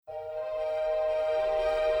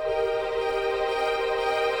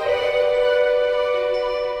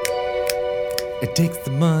It takes the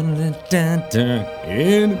money in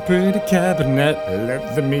a pretty cabinet.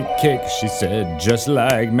 Let the meat cake, she said, just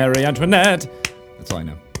like Marie Antoinette. That's all I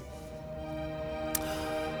know.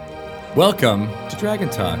 Welcome to Dragon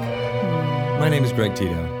Talk. My name is Greg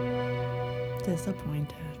Tito.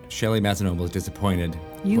 Disappointed. Shelley Mazzanoble is disappointed.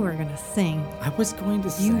 You were going to sing. I was going to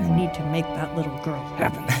sing. You need to make that little girl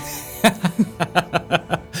happy.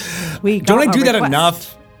 Don't I do that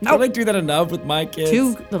enough? Nope. Don't I do that enough with my kids?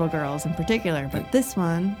 2 little girls in particular, but this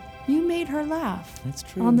one, you made her laugh. It's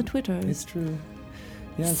true. On the Twitters. It's true.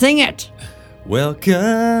 Yes. Sing it.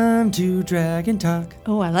 Welcome to Dragon Talk.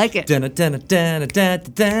 Oh, I like it.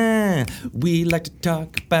 Dun-a-dun-a-dun-a-dun-a-dun. We like to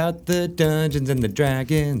talk about the Dungeons and the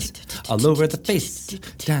Dragons all over the face.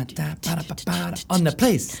 Da-da-ba-da-ba-ba-da on the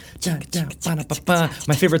place. Da-da-ba-da-ba-ba.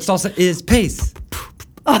 My favorite salsa is pace.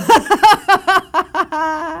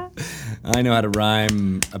 I know how to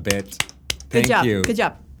rhyme a bit. Thank you. Good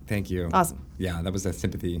job. Thank you. Awesome. Yeah, that was a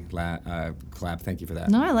sympathy clap. Thank you for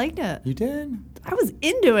that. No, I liked it. You did? I was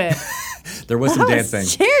into it. There was some I was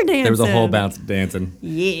dancing. chair dancing. There was a whole bounce of dancing.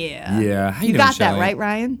 Yeah. Yeah. How You doing, got Shelley? that right,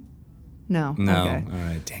 Ryan? No. No. Okay. All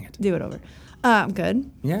right. Dang it. Do it over. I'm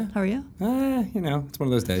good. Yeah. How are you? It's one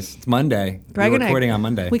of those days. It's Monday. Greg We're and I- recording on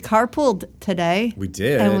Monday. We carpooled today. We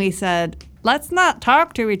did. And we said, let's not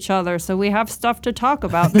talk to each other so we have stuff to talk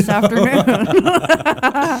about this afternoon.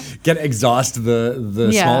 Get exhaust the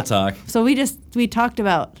Yeah. small talk. So we talked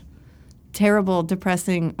about terrible,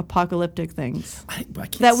 depressing, apocalyptic things I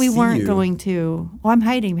can't that we see weren't you. going to. Oh, I'm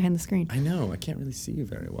hiding behind the screen. I know. I can't really see you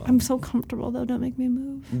very well. I'm so comfortable, though. Don't make me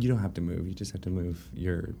move. You don't have to move. You just have to move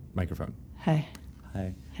your microphone. Hey.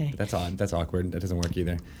 Hi. Hey. But that's odd. That's awkward. That doesn't work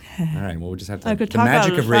either. All right. Well, we'll just have to. I could the talk out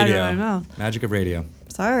magic of of the side of radio. my mouth. Magic of radio.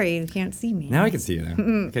 Sorry, you can't see me. Now I can see you. Now.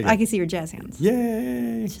 Okay, I can see your jazz hands.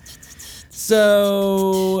 Yay!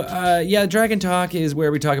 So, Dragon Talk is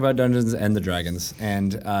where we talk about Dungeons and the Dragons.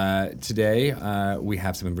 And today we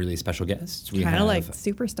have some really special guests. Kind of like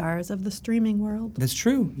superstars of the streaming world. That's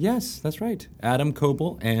true. Yes, that's right. Adam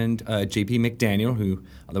Coble and JP McDaniel, who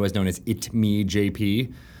otherwise known as It Me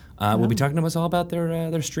JP, will be talking to us all about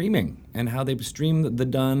their streaming and how they stream the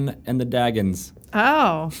Dun and the Daggons.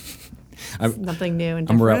 Oh. Nothing new and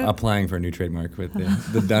I'm different. applying for a new trademark with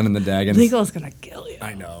the Dun and the Daggons. Legal's going to kill you.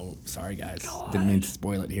 I know. Sorry, guys. Didn't mean to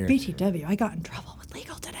spoil it here. BTW, I got in trouble with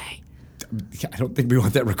legal today. I don't think we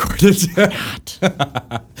want that recorded. Not.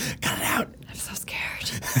 Cut it out. I'm so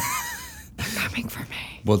scared. They're coming for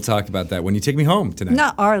me. We'll talk about that when you take me home tonight.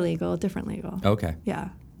 Not our legal, different legal. Okay. Yeah.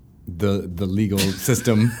 The legal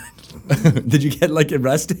system. Did you get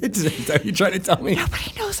arrested? Is that what you're trying to tell me?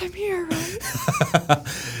 Nobody knows I'm here, right?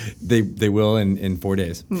 They will in 4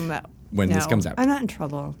 days. No. When this comes out. I'm not in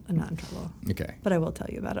trouble. Okay. But I will tell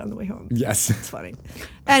you about it on the way home. Yes. It's funny.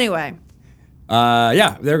 Anyway.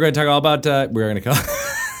 They're going to talk all about. We're going to call.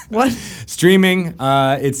 What? Streaming.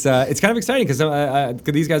 It's kind of exciting because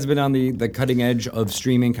these guys have been on the cutting edge of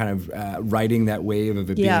streaming, kind of riding that wave of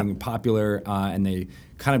it being popular, and they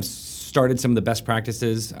kind of started some of the best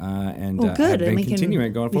practices and have good. been And we continuing it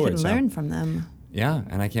going we forward. can learn from them. Yeah,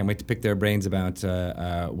 and I can't wait to pick their brains about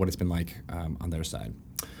what it's been like on their side.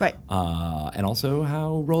 Right. And also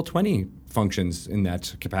how Roll20 functions in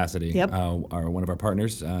that capacity. Yep. Are one of our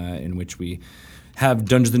partners in which we have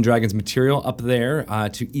Dungeons & Dragons material up there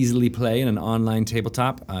to easily play in an online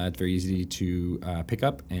tabletop. It's very easy to pick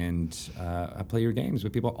up and play your games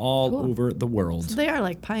with people all over the world. So they are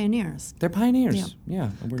like pioneers. They're pioneers. Yeah.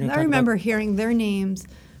 And we're gonna I talk remember hearing their names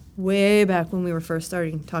way back when we were first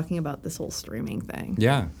starting talking about this whole streaming thing.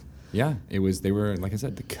 Yeah. They were, like I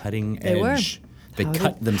said, the cutting They were. edge. They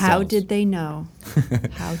cut themselves. How did they know?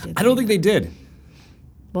 I don't think they did.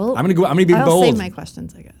 Well, I'm gonna be I'll bold. save my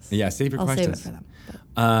questions, I guess. Yeah, save your I'll questions. save it for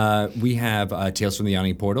them. We have Tales from the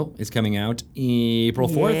Yawning Portal is coming out April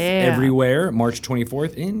 4th Yeah. everywhere, March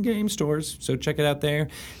 24th in game stores. So check it out there.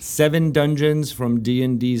 7 dungeons from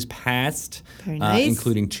D&D's past, Very nice.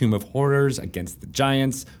 including Tomb of Horrors, Against the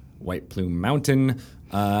Giants, White Plume Mountain,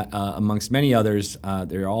 amongst many others.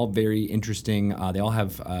 They're all very interesting. They all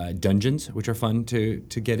have dungeons, which are fun to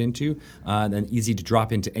get into, and easy to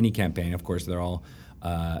drop into any campaign. Of course, they're all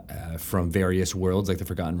from various worlds, like the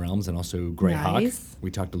Forgotten Realms and also Greyhawk. Nice.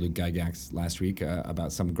 We talked to Luke Gygax last week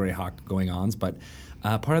about some Greyhawk going-ons, but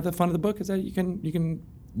part of the fun of the book is that you can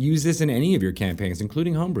use this in any of your campaigns,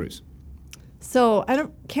 including homebrews. So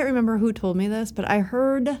can't remember who told me this, but I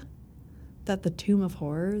heard that the Tomb of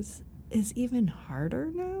Horrors is even harder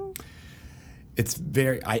now. It's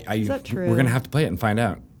very. Is that true? We're gonna have to play it and find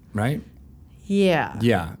out, right? Yeah.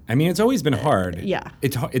 Yeah, I mean, it's always been hard. yeah.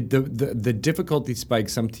 The difficulty spike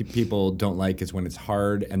people don't like is when it's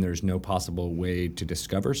hard and there's no possible way to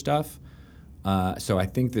discover stuff. So I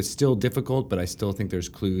think that's still difficult, but I still think there's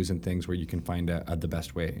clues and things where you can find the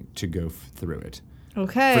best way to go through it.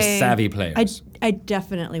 Okay. For savvy players. I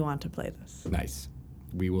definitely want to play this. Nice.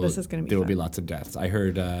 We will. This is gonna be There will fun. be lots of deaths. I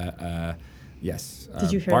heard. Yes.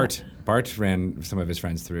 Did you hear Bart? Bart ran some of his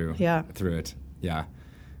friends through. Yeah. Through it. Yeah.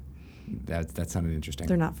 That sounded interesting.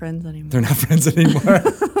 They're not friends anymore. They're not friends anymore.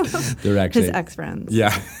 They're actually His ex-friends. Yeah.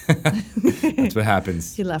 That's what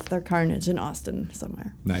happens. He left their carnage in Austin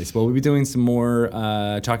somewhere. Nice. Well, we'll be doing some more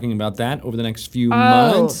talking about that over the next few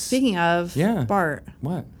months. Speaking of Bart,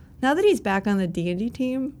 What? now that he's back on the D&D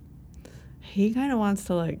team, he kind of wants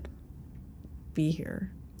to like be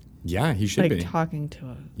here, Yeah, he should like be. talking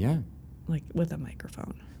to Yeah. like with a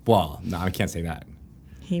microphone. Well, no, I can't say that.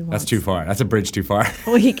 He wants. That's too far. That's a bridge too far.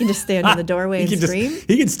 Well, he can just stand in the doorway and scream.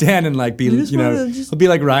 He can stand and like be, I just you know, wanna just- he'll be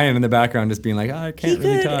like Ryan in the background, just being like, oh, I He can't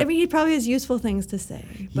really could. talk. I mean, he probably has useful things to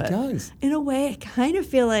say. But does. In a way, I kind of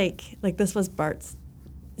feel like this was Bart's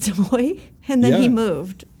toy, and then he Yeah.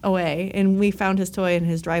 moved away, and we found his toy in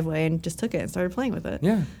his driveway and just took it and started playing with it.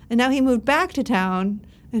 Yeah. And now he moved back to town,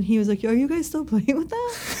 and he was like, "Are you guys still playing with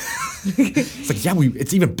that?" It's like, yeah,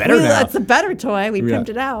 it's even better now. It's a better toy. We Yeah. pimped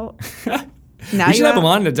it out. Now We should you have him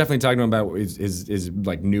on to definitely talk to him about his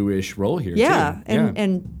like newish role here Yeah, too.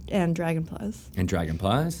 and Dragon Plus. And Dragon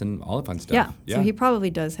Plus and all the fun stuff. Yeah, so he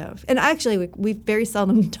probably does have. And actually, we very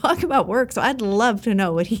seldom talk about work, so I'd love to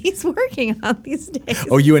know what he's working on these days.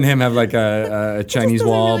 Oh, you and him have like a It just Chinese doesn't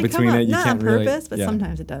wall really come between up. it. You Not can't on really. purpose, but yeah.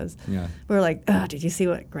 sometimes it does. Yeah. We're like, did you see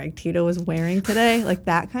what Greg Tito was wearing today? Like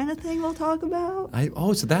that kind of thing we'll talk about.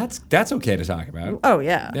 So that's okay to talk about. Oh,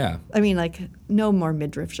 yeah. Yeah. I mean, like, no more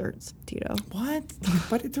midriff shirts, Tito. What?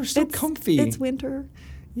 But they're so comfy. It's winter.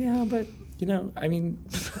 Yeah, but you know, I mean,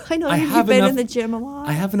 I know I you've have been in enough- the gym a lot.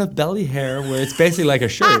 I have enough belly hair where it's basically like a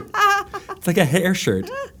shirt. It's like a hair shirt.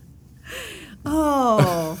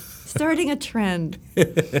 Oh, starting a trend.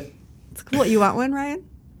 It's cool. You want one, Ryan?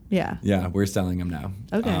 Yeah. Yeah, we're selling them now.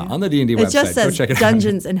 Okay. On the D&D It website. just Go says check it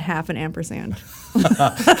Dungeons and half an ampersand.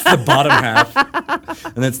 out. It's the bottom half.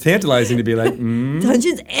 And it's tantalizing to be like,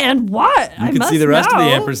 Dungeons and what? you can see the rest of the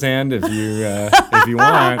ampersand if you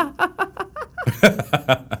want.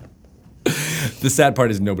 The sad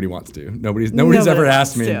part is nobody wants to. Nobody's Nobody ever wants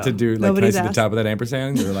asked me to. to do like, can I Nobody's see the asked. top of that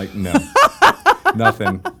ampersand? They're like, no.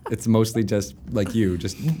 Nothing. It's mostly just like you,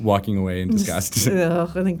 just walking away in disgust.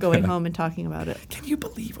 Ugh, and then going home and talking about it. Can you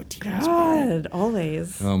believe what Tina's wearing? God,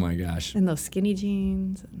 always. Oh my gosh. And those skinny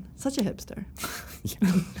jeans. And such a hipster.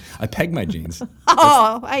 Yeah. I peg my jeans.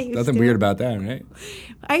 Oh, I used Nothing to. weird about that, right?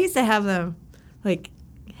 I used to have them like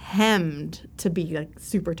hemmed to be like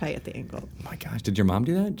super tight at the ankle. Oh my gosh. Did your mom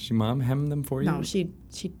do that? Did your mom hem them for you? No, she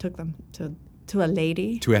took them to a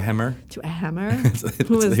lady, To a hemmer? to a hemmer, That's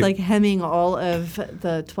who was like- like hemming all of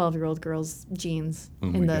the 12-year-old girls' jeans Oh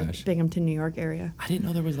in my the gosh. Binghamton, New York area. I didn't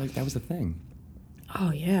know there was like that was a thing.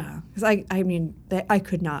 Oh yeah, because I mean I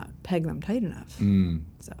could not peg them tight enough. Mm.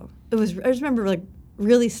 So it was. I just remember like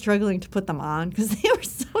really struggling to put them on because they were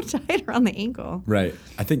so tight around the ankle. Right.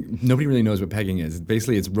 I think nobody really knows what pegging is.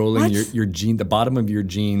 Basically, it's rolling What? your jean, the bottom of your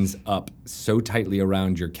jeans up so tightly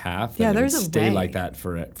around your calf that Yeah, it would there's a stay way. like that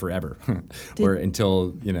forever, or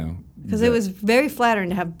until you know. Because it was very flattering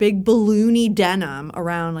to have big balloony denim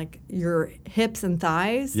around like your hips and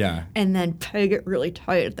thighs. Yeah. And then peg it really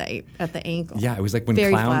tight at the ankle. Yeah, it was like when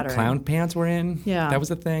Very clown flattering. pants were in. Yeah. That was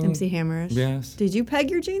a thing. MC Hammers. Yes. Did you peg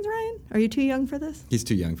your jeans, Ryan? Are you too young for this? He's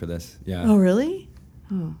too young for this. Yeah. Oh, really?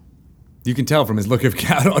 Oh. You can tell from his look of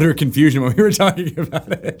utter confusion when we were talking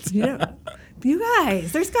about it. Yeah. You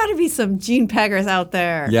guys, there's got to be some jean peggers out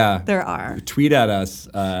there. Yeah. There are. Tweet at us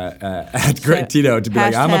at Greg Tito to be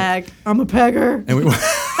like, I'm a pegger. and we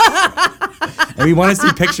and we want to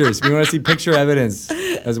see pictures. We want to see picture evidence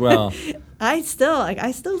as well. I still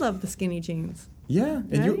love the skinny jeans. Yeah,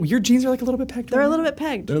 and Right? your jeans are like a little bit pegged. They're right a little now. bit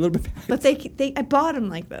pegged. They're a little bit pegged. But I bought them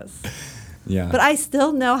like this. Yeah. But I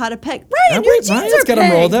still know how to peg. Ryan, And your wait, jeans Ryan's are got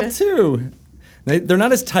them rolled up pegged. too. They're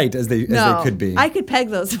not as tight as they could be. I could peg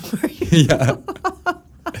those for you. Yeah.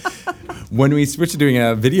 When we switch to doing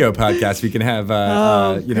a video podcast, we can have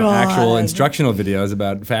actual God. instructional videos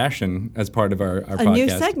about fashion as part of our podcast. A new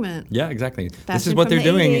segment. Yeah, exactly. This is Fashion what from they're the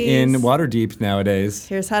doing 80s. in Waterdeep nowadays.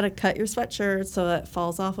 Here's how to cut your sweatshirt so it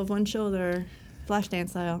falls off of one shoulder,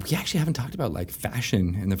 Flashdance style. We actually haven't talked about like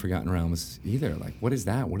fashion in the Forgotten Realms either. Like, what is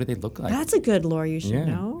that? What do they look like? That's a good lore you should yeah,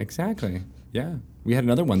 know. exactly. Yeah, we had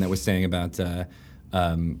another one that was saying about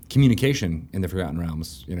communication in the Forgotten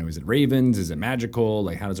Realms. You know, is it ravens? Is it magical?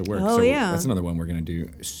 Like, how does it work? Oh, so yeah. that's another one we're gonna do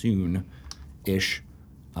soon-ish.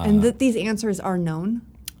 And these answers are known.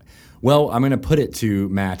 Well, I'm gonna put it to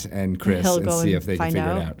Matt and Chris He'll and go see and if they can find figure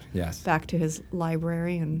it out. out. Yes. Back to his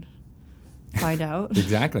library and find out.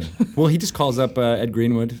 Exactly. Well, he just calls up Ed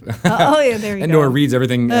Greenwood. Yeah, there you and go. Nor reads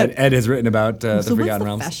everything Ed has written about the So Forgotten what's the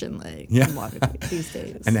Realms. fashion like Yeah. in Waterdeep these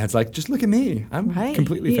days? And Ed's like, just look at me. I'm Right.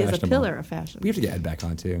 completely He is fashionable. a pillar of fashion. We have to get Ed back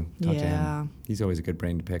on too. Talk to Yeah. him. He's always a good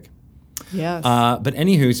brain to pick. Yes. But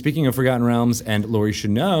anywho, speaking of Forgotten Realms and Lori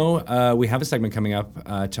Should Know, we have a segment coming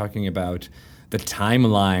up talking about the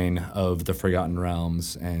timeline of the Forgotten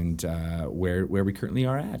Realms and where we currently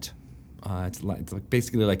are at. It's like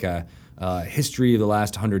basically like a history of the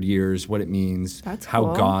last 100 years, what it means, That's how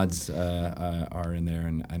cool. gods are in there,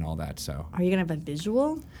 and all that. So Are you going to have a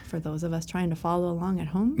visual for those of us trying to follow along at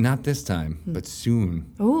home? not this time, but soon.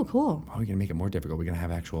 Oh, cool. Oh, we're gonna make it more difficult. We're gonna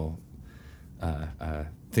have actual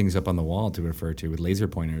things up on the wall to refer to with laser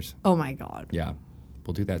pointers. Oh, my God. Yeah,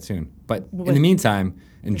 we'll do that soon. But in Wait. the meantime,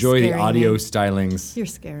 enjoy the scaring audio me. stylings. You're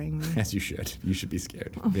scaring me. As you should. You should be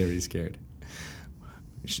scared. Very scared.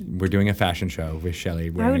 We're doing a fashion show with Shelley.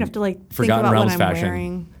 I would have to Forgotten think about Realms what I'm fashion.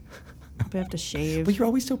 wearing. We have to shave. But you're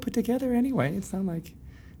always so put together anyway. It's not like it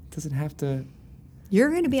doesn't have to. You're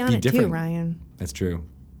going to be on be it too, different. Ryan. That's true.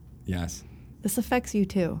 Yes. This affects you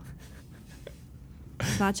too.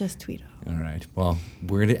 It's not just Tweedo. All right. Well,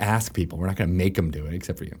 we're going to ask people. We're not going to make them do it,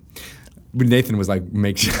 except for you. But Nathan was like,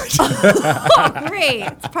 make sure. Oh, great.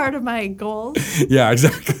 It's part of my goals. Yeah,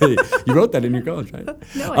 exactly. You wrote that in your goals, right?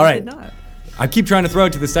 No, All I right. did not. I keep trying to throw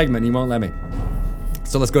it to the segment, and you won't let me.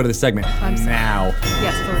 So let's go to the segment I'm sorry. now.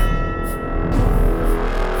 Yes, for real.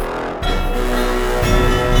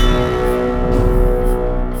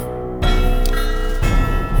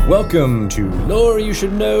 Welcome to Lore You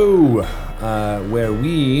Should Know, where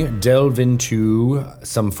we delve into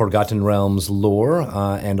some Forgotten Realms lore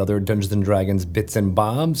and other Dungeons & Dragons bits and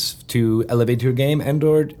bobs to elevate your game and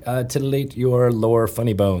or titillate your lore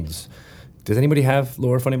funny bones. Does anybody have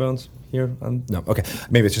lore funny bones here? No, okay.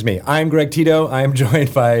 Maybe it's just me. I'm Greg Tito. I am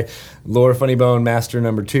joined by lore funny bone master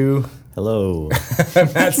number 2, Hello.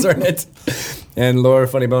 Matt Cernit, and lore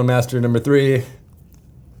funny bone master number 3,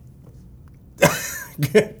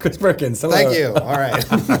 Chris Perkins. Hello. Thank you. All right.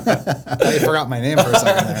 I forgot my name for a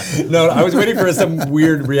second there. No, I was waiting for some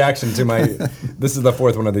weird reaction to my. This is the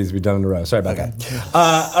 4th one of these we've done in a row. Sorry about that.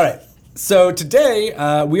 All right. So today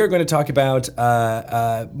we are going to talk about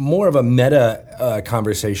more of a meta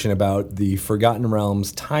conversation about the Forgotten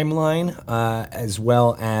Realms timeline, as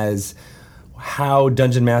well as how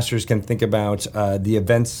dungeon masters can think about the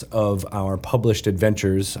events of our published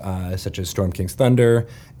adventures, such as Storm King's Thunder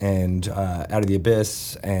and Out of the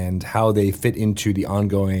Abyss, and how they fit into the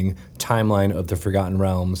ongoing timeline of the Forgotten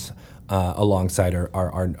Realms, alongside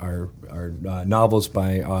our novels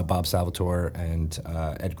by Bob Salvatore and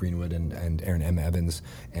Ed Greenwood and Aaron M. Evans,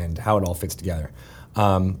 and how it all fits together.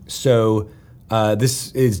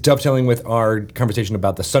 This is dovetailing with our conversation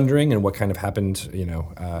about the Sundering and what kind of happened,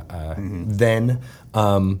 then.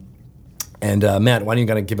 Matt, why don't you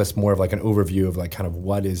kind of give us more of like an overview of like kind of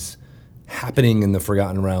what is happening in the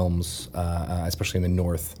Forgotten Realms, especially in the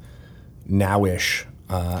North, now-ish,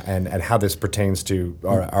 and how this pertains to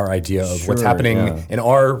our idea of what's Sure, happening yeah. in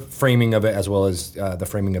our framing of it, as well as the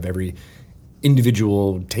framing of every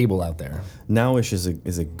individual table out there. Nowish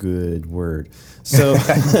is a good word. So,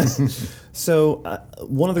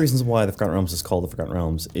 one of the reasons why the Forgotten Realms is called the Forgotten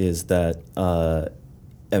Realms is that, the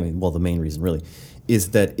main reason really,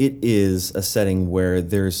 is that it is a setting where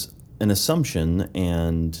there's an assumption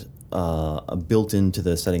and built into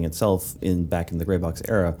the setting itself back in the Grey Box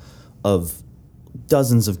era of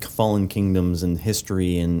dozens of fallen kingdoms and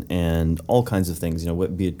history and all kinds of things,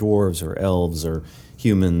 be it dwarves or elves or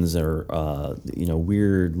humans or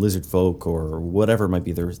weird lizard folk or whatever it might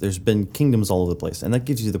be. There's been kingdoms all over the place, and that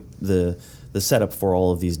gives you the setup for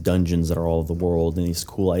all of these dungeons that are all over the world and these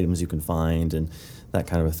cool items you can find and that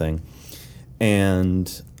kind of a thing. And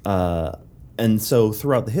so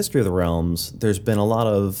throughout the history of the realms, there's been a lot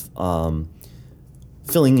of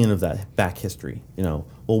filling in of that back history.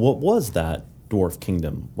 What was that dwarf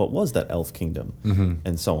kingdom? What was that elf kingdom? Mm-hmm.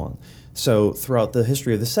 And so on. So throughout the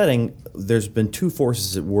history of the setting, there's been two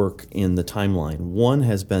forces at work in the timeline. One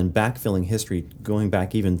has been backfilling history going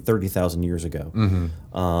back even 30,000 years ago.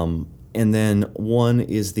 Mm-hmm. And then one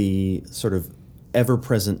is the sort of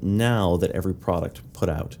ever-present now that every product put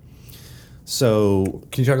out. So,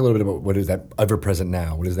 Can you talk a little bit about what is that ever-present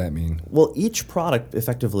now? What does that mean? well, each product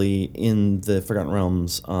effectively in the Forgotten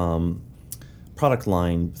Realms product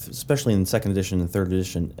line, especially in 2nd edition and 3rd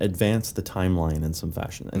edition, advanced the timeline in some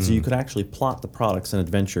fashion. And so you could actually plot the products and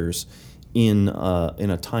adventures in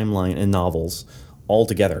a timeline and novels all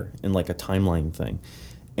together in like a timeline thing.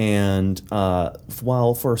 And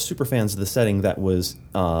while for super fans of the setting that was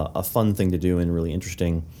a fun thing to do and really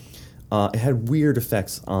interesting, it had weird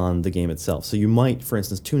effects on the game itself. So you might, for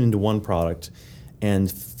instance, tune into one product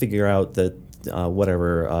and figure out that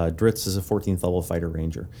Dritz is a 14th level fighter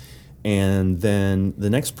ranger, and then the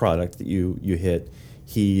next product that you hit,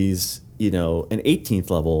 he's an 18th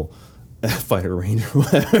level fighter ranger,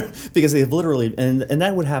 because they have literally, and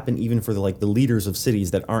that would happen even for the leaders of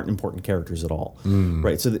cities that aren't important characters at all,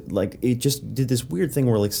 right? So it just did this weird thing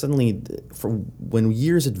where suddenly, when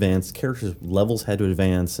years advanced, characters' levels had to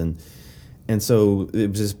advance, and so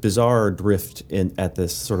it was this bizarre drift at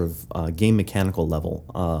this sort of game mechanical level,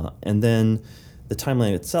 and then the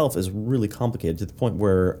timeline itself is really complicated to the point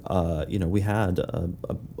where we had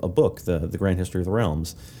a book, the Grand History of the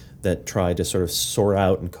Realms, that tried to sort of sort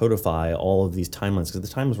out and codify all of these timelines, because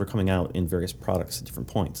the timelines were coming out in various products at different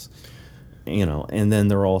points, and then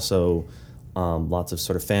there were also lots of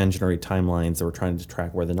sort of fan-generated timelines that were trying to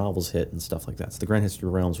track where the novels hit and stuff like that. So the Grand History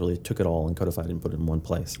of Realms really took it all and codified it and put it in one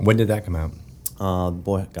place. When did that come out?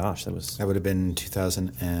 That would have been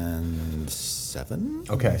 2007.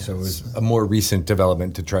 Okay, so it was a more recent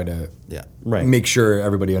development to try to make sure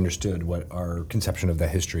everybody understood what our conception of the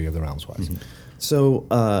history of the realms was. Mm-hmm. So,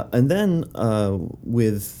 and then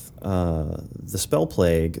with the Spell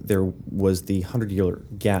Plague, there was the 100-year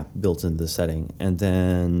gap built into the setting, and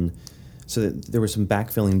then so there was some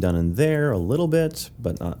backfilling done in there a little bit,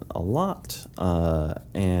 but not a lot,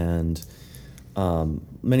 and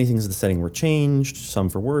many things in the setting were changed, some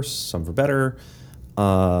for worse, some for better,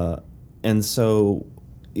 and so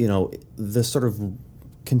the sort of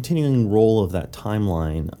continuing role of that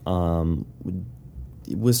timeline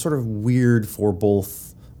it was sort of weird for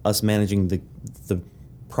both us managing the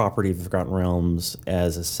property of the Forgotten Realms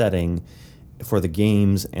as a setting for the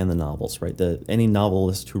games and the novels, right? Any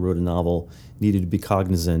novelist who wrote a novel needed to be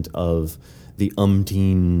cognizant of the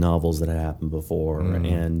umpteen novels that had happened before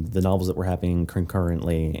and the novels that were happening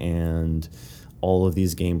concurrently and all of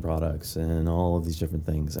these game products and all of these different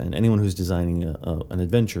things. And anyone who's designing an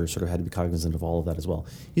adventure sort of had to be cognizant of all of that as well.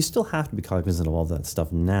 You still have to be cognizant of all of that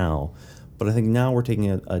stuff now, but I think now we're taking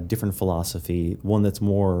a different philosophy, one that's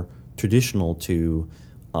more traditional to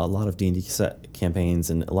a lot of D&D campaigns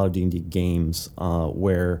and a lot of D&D games,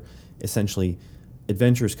 where essentially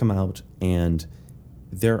adventures come out and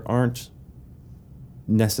there aren't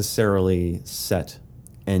necessarily set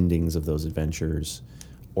endings of those adventures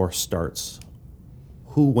or starts.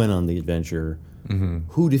 Who went on the adventure?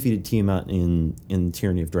 Who defeated Tiamat in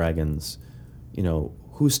Tyranny of Dragons?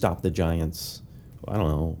 Who stopped the giants? I don't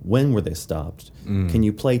know. When were they stopped? Can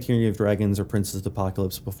you play Tyranny of Dragons or Princess of the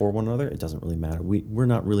Apocalypse before one another? It doesn't really matter. We're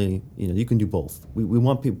not really, you can do both. We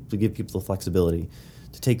want people to give people the flexibility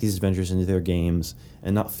to take these adventures into their games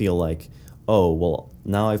and not feel like, oh, well,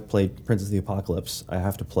 now I've played Princess of the Apocalypse, I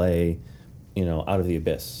have to play, Out of the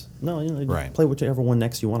Abyss. No, right. Play whichever one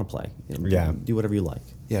next you want to play. Do whatever you like.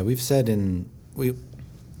 Yeah, we've said with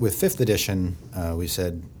 5th edition, we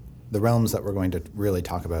said the realms that we're going to really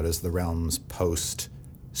talk about is the realms post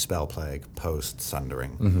Spell Plague, post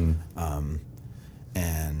Sundering,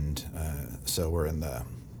 and so we're in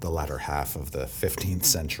the latter half of the 15th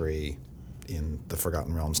century in the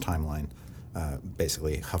Forgotten Realms timeline,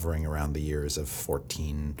 basically hovering around the years of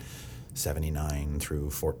 1479 through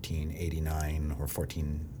 1489 or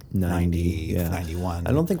 1490, 91.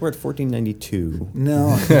 I don't think we're at 1492.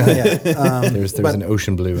 No, yeah. There's an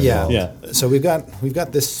ocean blue involved. Yeah. So we've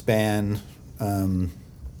got this span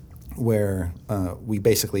where we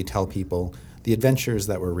basically tell people the adventures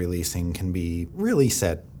that we're releasing can be really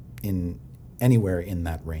set in anywhere in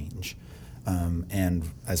that range.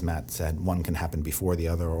 And as Matt said, one can happen before the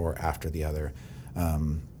other or after the other.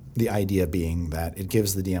 The idea being that it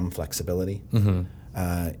gives the DM flexibility.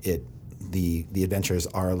 The adventures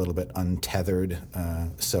are a little bit untethered,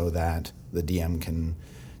 so that the DM can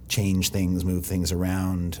change things, move things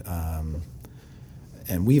around.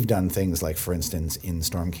 And we've done things like, for instance, in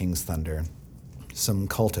Storm King's Thunder, some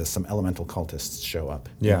elemental cultists show up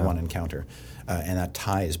in one encounter, and that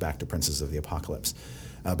ties back to Princes of the Apocalypse.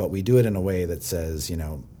 But we do it in a way that says,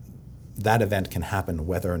 that event can happen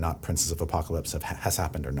whether or not Princes of Apocalypse has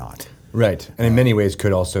happened or not. Right, and in many ways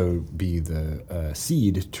could also be the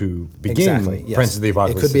seed to begin Princes of the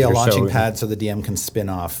Apocalypse. It could be a launching pad so the DM can spin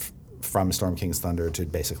off from Storm King's Thunder to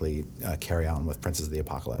basically carry on with Princes of the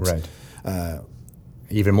Apocalypse. Right.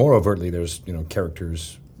 Even more overtly, there's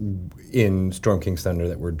characters in Storm King's Thunder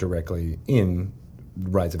that were directly in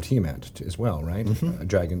Rise of Tiamat as well, right?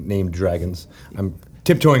 Named dragons. I'm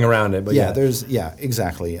tiptoeing around it, but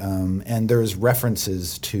exactly. And there's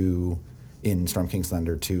references in Storm King's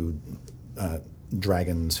Thunder to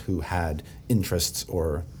dragons who had interests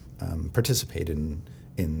or participated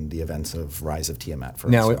in the events of Rise of Tiamat, for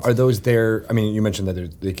Now, instance. are those there? I mean, you mentioned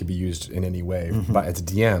that they could be used in any way but as a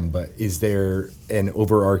DM, but is there an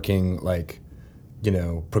overarching,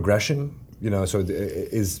 progression?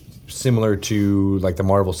 Is similar to like the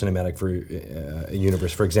Marvel Cinematic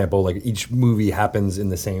Universe, for example, like each movie happens in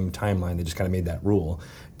the same timeline. They just kind of made that rule.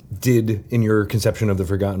 Did, in your conception of the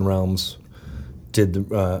Forgotten Realms, did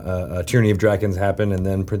Tyranny of Dragons happen, and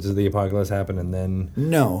then Princes of the Apocalypse happen, and then...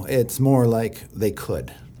 No, it's more like they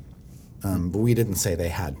could, but we didn't say they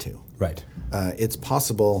had to. Right. It's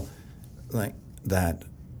possible that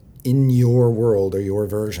in your world or your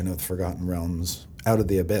version of the Forgotten Realms, Out of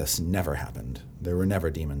the Abyss never happened. There were never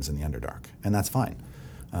demons in the Underdark, and that's fine,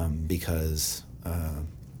 because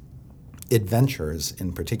adventures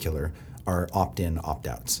in particular are opt-in,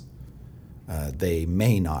 opt-outs. They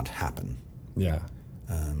may not happen. Yeah.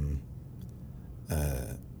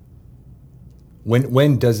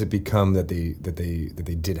 When does it become that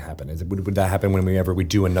they did happen? Would that happen whenever we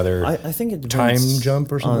do another I think it time depends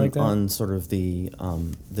jump or something on, like that? on sort of the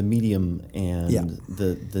medium and Yeah.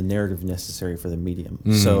 the narrative necessary for the medium.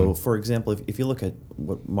 So, for example, if you look at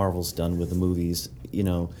what Marvel's done with the movies,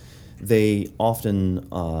 they often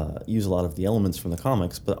use a lot of the elements from the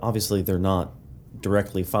comics, but obviously they're not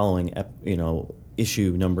directly following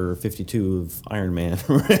issue number 52 of Iron Man,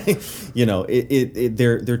 right?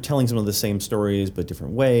 They're telling some of the same stories but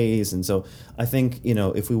different ways, and so I think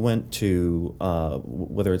if we went to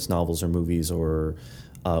whether it's novels or movies or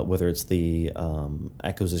whether it's the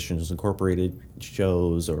Acquisitions Incorporated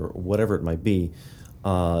shows or whatever it might be,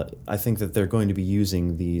 I think that they're going to be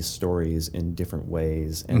using these stories in different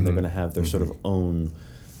ways, and they're going to have their sort of own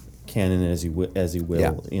canon, as you will,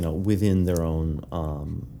 Yeah. within their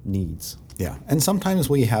own needs. Yeah, and sometimes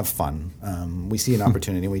we have fun. We see an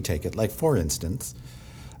opportunity, we take it. Like, for instance,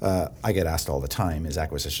 I get asked all the time, is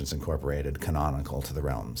Acquisitions Incorporated canonical to the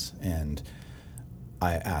Realms? And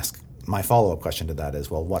I ask, my follow-up question to that is,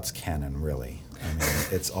 well, what's canon really? I mean,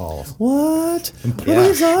 it's all... What? What Yeah. are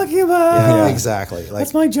you talking about? Yeah, exactly. Like,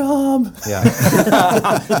 That's my job. yeah.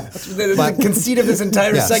 The conceit of this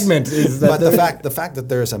entire Yes. segment is that But the fact that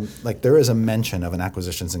there is a mention of an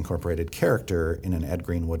Acquisitions Incorporated character in an Ed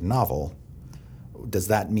Greenwood novel, does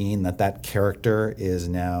that mean that character is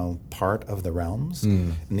now part of the Realms?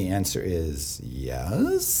 And the answer is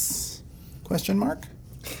yes? Question mark.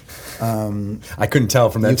 I couldn't tell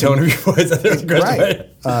from that tone of your voice that there was a question.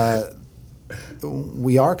 Right.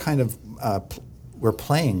 We are kind of we're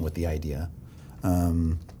playing with the idea,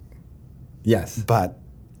 Yes. but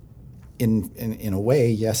in a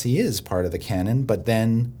way, yes, he is part of the canon. But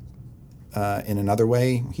then, in another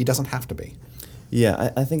way, he doesn't have to be.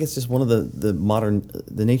 Yeah, I think it's just one of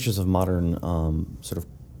the natures of modern sort of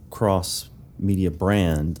cross media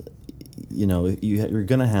brand. You're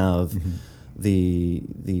going to have the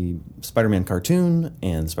Spider-Man cartoon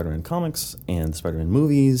and the Spider-Man comics and the Spider-Man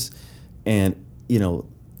movies, and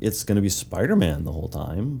it's going to be Spider-Man the whole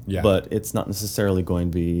time. Yeah. But it's not necessarily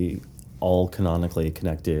going to be all canonically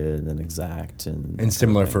connected and exact And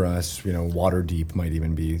similar for us, Waterdeep might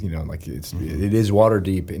even be, it is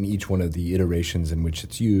Waterdeep in each one of the iterations in which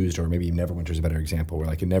it's used, or maybe Neverwinter is a better example, where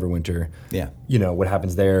like in Neverwinter, what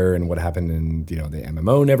happens there and what happened in, the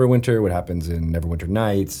MMO Neverwinter, what happens in Neverwinter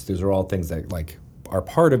Nights, those are all things that like are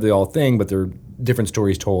part of the all thing, but they're different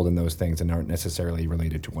stories told in those things and aren't necessarily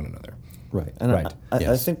related to one another. Right. And Right.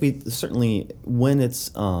 I think we certainly, when it's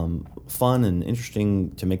fun and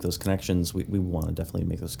interesting to make those connections, we want to definitely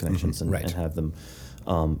make those connections and have them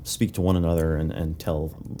speak to one another and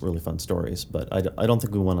tell really fun stories. But I don't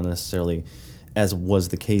think we want to necessarily, as was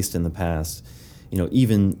the case in the past,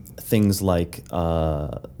 even things like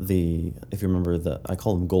if you remember I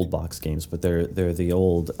call them gold box games, but they're the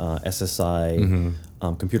old SSI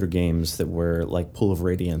computer games that were like Pool of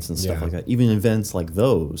Radiance and stuff like that. Even events like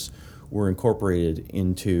those were incorporated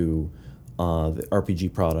into the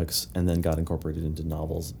RPG products and then got incorporated into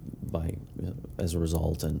novels as a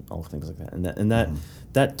result, and all things like that. And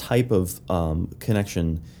that type of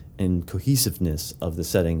connection and cohesiveness of the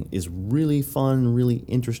setting is really fun, really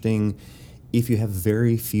interesting. If you have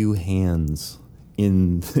very few hands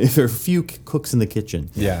if there are few cooks in the kitchen.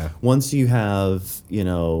 Yeah. Once you have,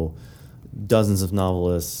 dozens of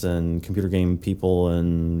novelists and computer game people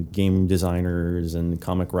and game designers and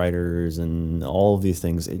comic writers and all of these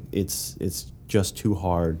things, it's just too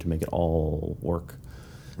hard to make it all work.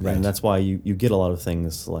 Right. And that's why you get a lot of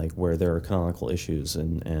things like where there are canonical issues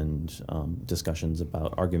and discussions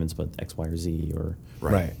about arguments about X, Y, or Z.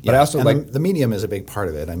 Right. Yeah. But I also and the medium is a big part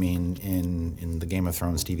of it. I mean, in the Game of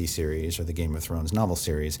Thrones TV series or the Game of Thrones novel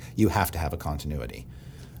series, you have to have a continuity.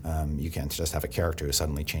 You can't just have a character who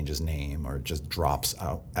suddenly changes name or just drops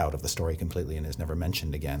out of the story completely and is never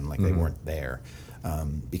mentioned again, like they weren't there.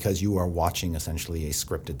 Because you are watching essentially a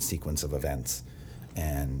scripted sequence of events,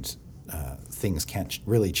 and things can't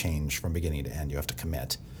really change from beginning to end. You have to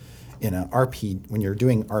commit. In a when you're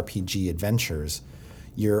doing RPG adventures,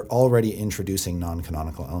 you're already introducing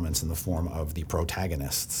non-canonical elements in the form of the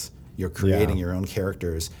protagonists. You're creating your own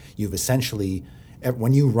characters. You've essentially,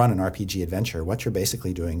 when you run an RPG adventure, what you're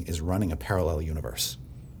basically doing is running a parallel universe.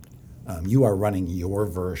 You are running your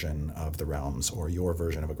version of the Realms or your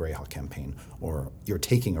version of a Greyhawk campaign, or you're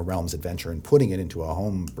taking a Realms adventure and putting it into a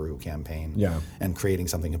homebrew campaign and creating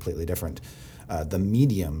something completely different. The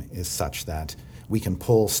medium is such that we can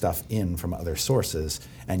pull stuff in from other sources,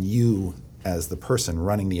 and you, as the person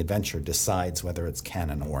running the adventure, decides whether it's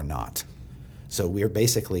canon or not. So we're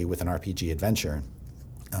basically, with an RPG adventure,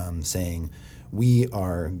 saying we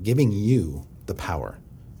are giving you the power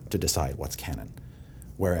to decide what's canon.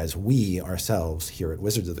 Whereas we ourselves here at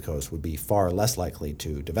Wizards of the Coast would be far less likely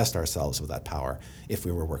to divest ourselves of that power if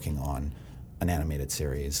we were working on an animated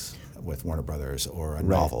series with Warner Brothers or a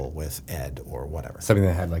novel with Ed or whatever. Something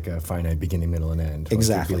that had like a finite beginning, middle, and end.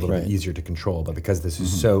 Exactly. Like it'd be a little bit easier to control, but because this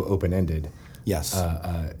is so open-ended,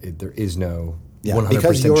 there is no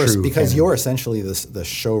 100% true because canon. you're essentially the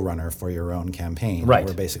showrunner for your own campaign. Right.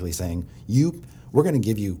 We're basically saying, we're going to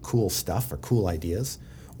give you cool stuff or cool ideas,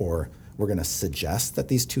 or we're going to suggest that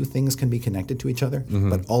these two things can be connected to each other,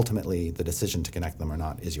 but ultimately the decision to connect them or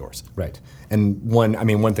not is yours. Right. And one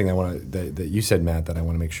thing that you said, Matt, that I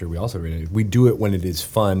want to make sure we also read, we do it when it is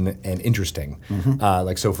fun and interesting.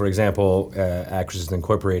 So for example, Actresses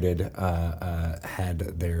Incorporated had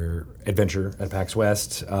their adventure at PAX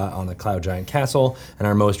West on the Cloud Giant Castle, and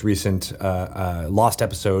our most recent Lost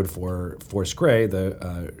episode for Force Grey,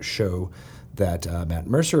 the show that Matt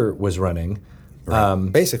Mercer was running. Right.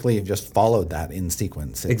 Basically, you just followed that in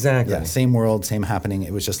sequence. Exactly. Yeah, same world, same happening.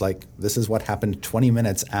 It was just like, this is what happened 20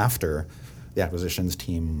 minutes after the acquisitions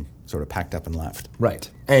team sort of packed up and left. Right.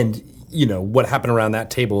 And, what happened around that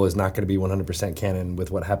table is not going to be 100% canon with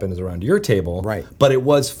what happens around your table. Right. But it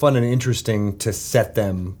was fun and interesting to set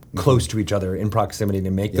them close to each other in proximity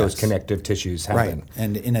to make those connective tissues happen. Right.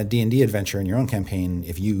 And in a D&D adventure in your own campaign,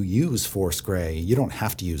 if you use Force Grey, you don't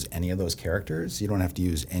have to use any of those characters. You don't have to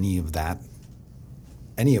use any of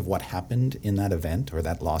what happened in that event or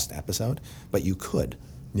that lost episode, but you could,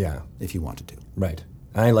 if you wanted to. Right.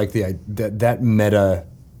 I like that meta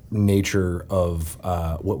nature of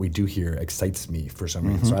what we do here excites me for some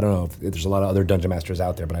reason. So I don't know if there's a lot of other dungeon masters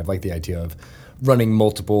out there, but I've liked the idea of running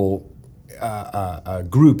multiple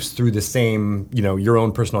groups through the same, your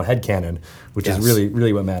own personal headcanon, which is really,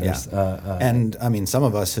 really what matters. Yeah. And I mean, some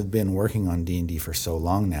of us have been working on D&D for so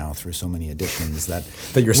long now through so many editions that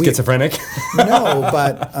you're schizophrenic. No,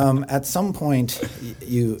 but at some point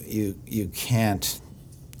you can't.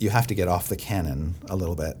 You have to get off the canon a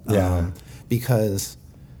little bit, because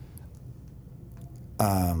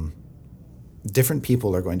different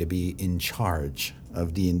people are going to be in charge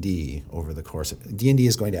of D&D over the course of D&D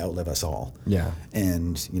is going to outlive us all. Yeah.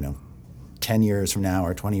 And 10 years from now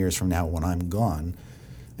or 20 years from now when I'm gone,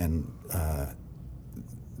 and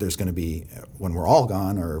there's going to be, when we're all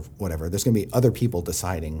gone or whatever, there's going to be other people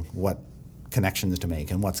deciding what connections to make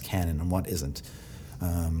and what's canon and what isn't.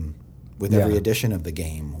 With every edition of the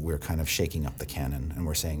game, we're kind of shaking up the canon, and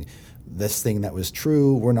we're saying, this thing that was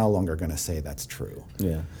true, we're no longer going to say that's true.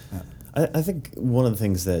 Yeah. I think one of the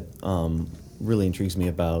things that really intrigues me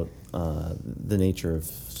about the nature of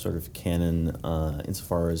sort of canon,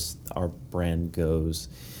 insofar as our brand goes,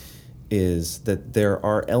 is that there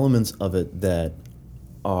are elements of it that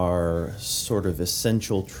are sort of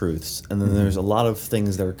essential truths, and then there's a lot of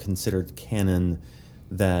things that are considered canon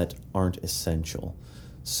that aren't essential.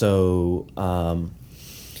 So,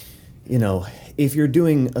 if you're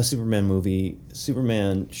doing a Superman movie,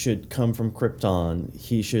 Superman should come from Krypton.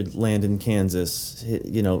 He should land in Kansas.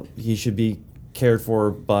 He should be cared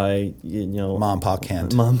for by Mom and Pa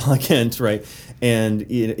Kent. Mom and Pa Kent, right? And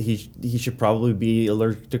he should probably be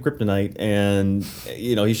allergic to kryptonite, and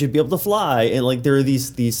he should be able to fly. And like there are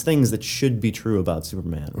these things that should be true about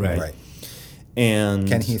Superman, Right. And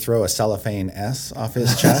can he throw a cellophane S off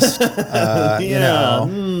his chest? Right.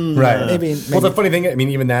 Maybe. Well, the funny thing,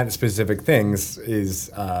 even that specific things is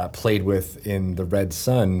played with in the Red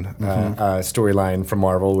Sun storyline from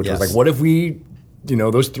Marvel, which was like, what if we,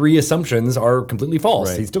 those three assumptions are completely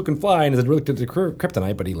false. Right. He still can fly and is allergic to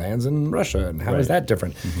kryptonite, but he lands in Russia, and how is that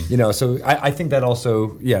different? So I think that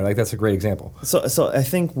also, that's a great example. So I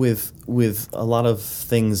think with a lot of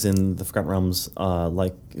things in the Forgotten Realms,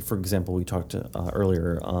 like for example, we talked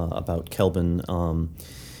earlier about Kelvin.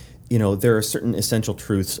 there are certain essential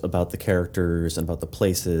truths about the characters and about the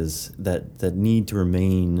places that need to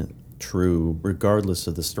remain true regardless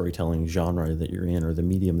of the storytelling genre that you're in or the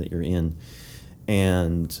medium that you're in.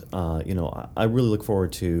 And, I really look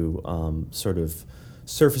forward to sort of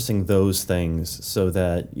surfacing those things so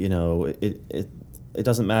that, it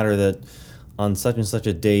doesn't matter that on such and such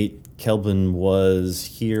a date, Kelvin was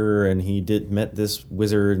here and he met this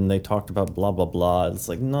wizard and they talked about blah, blah, blah. It's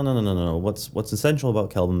like, no. What's essential about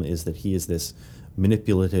Kelvin is that he is this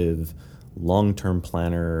manipulative, long-term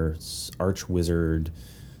planner, arch wizard,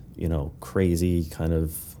 crazy kind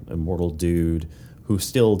of immortal dude who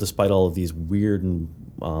still, despite all of these weird and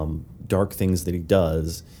dark things that he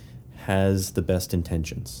does, has the best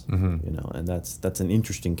intentions, and that's an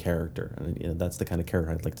interesting character, and that's the kind of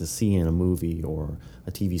character I'd like to see in a movie or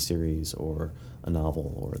a TV series or a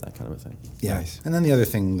novel or that kind of a thing. Yeah, Nice. And then the other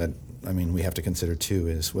thing that we have to consider too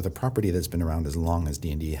is with a property that's been around as long as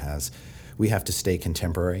D&D has, we have to stay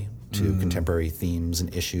contemporary to contemporary themes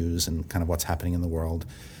and issues and kind of what's happening in the world.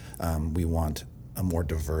 We want a more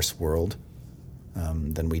diverse world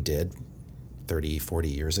than we did 30, 40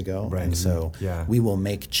 years ago. Right. And so Yeah. we will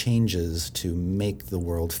make changes to make the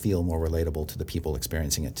world feel more relatable to the people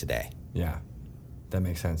experiencing it today. Yeah, that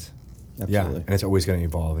makes sense. Absolutely. Yeah, and it's always going to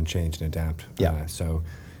evolve and change and adapt.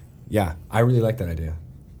 Yeah. I really like that idea.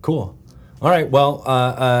 Cool. All right. Well,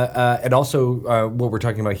 and also what we're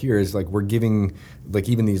talking about here is like we're giving, like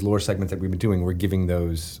even these lore segments that we've been doing, we're giving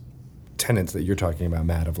those tenets that you're talking about,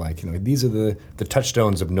 Matt, of like, these are the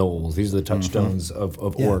touchstones of gnolls, these are the touchstones of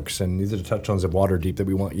orcs, and these are the touchstones of Waterdeep that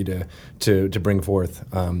we want you to bring forth.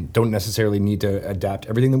 Don't necessarily need to adapt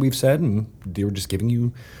everything that we've said, and they were just giving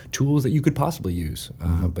you tools that you could possibly use.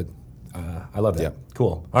 But I love that. Yeah.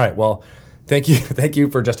 Cool. All right. Well, thank you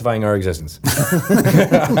for justifying our existence.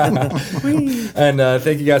 And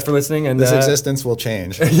thank you guys for listening. And This existence will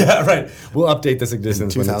change. yeah, right. We'll update this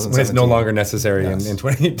existence when it's no 2017. longer necessary Yes. in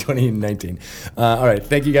 2019. All right.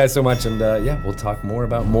 Thank you guys so much. And we'll talk more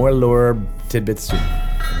about more lore tidbits soon. All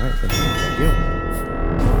right. Thank you. Thank you.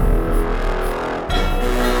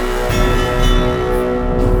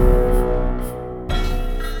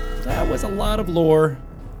 That was a lot of lore,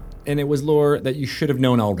 and it was lore that you should have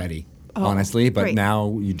known already, honestly. But great.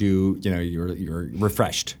 now you do, you're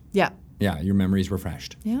refreshed. Yeah. Yeah, your memory's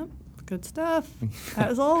refreshed. Yeah. Good stuff.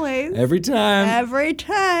 As always. Every time. Every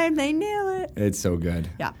time they nail it. It's so good.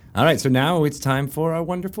 Yeah. All right, so now it's time for our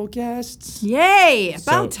wonderful guests. Yay!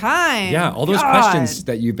 So- About time. Yeah, all those God. questions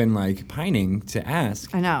that you've been like pining to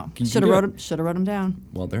ask. I know. You Should can have do wrote them. Should have wrote them down.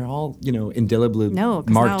 Well, they're all indelibly No,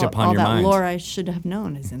 because marked now upon all your that mind. lore I should have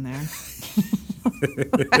known is in there.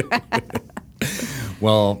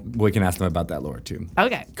 Well, we can ask them about that lore too.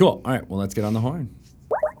 Okay. Cool. All right, well, let's get on the horn.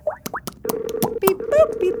 Beep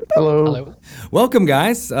boop beep boop. Hello. Welcome,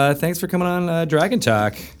 guys. Thanks for coming on Dragon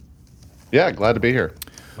Talk. Yeah, glad to be here.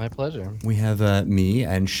 My pleasure. We have me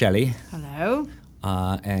and Shelly Hello.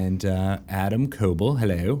 and Adam Coble.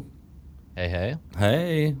 Hello. Hey, hey.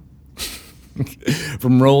 Hey.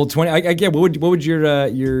 From Roll20. I get. What would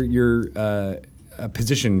your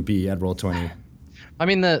position be at Roll20? I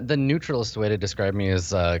mean, the neutralist way to describe me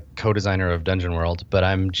is co-designer of Dungeon World, but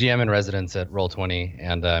I'm GM in residence at Roll20,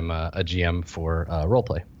 and I'm a GM for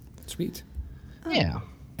Roleplay. Sweet. Yeah.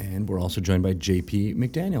 And we're also joined by JP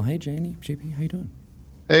McDaniel. Hey, JP, how you doing?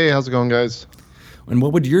 Hey, how's it going, guys? And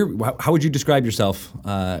what would how would you describe yourself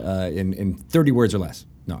in 30 words or less?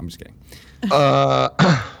 No, I'm just kidding.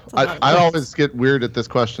 I always get weird at this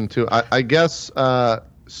question, too. I guess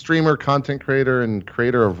streamer, content creator, and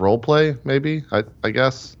creator of roleplay, maybe, I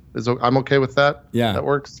guess. I'm okay with that. Yeah. That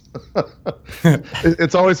works.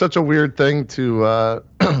 It's always such a weird thing to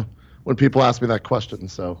when people ask me that question,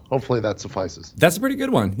 so hopefully that suffices. That's a pretty good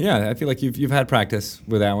one. Yeah, I feel like you've had practice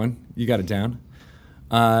with that one. You got it down.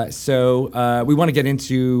 So we want to get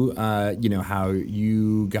into how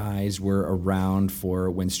you guys were around for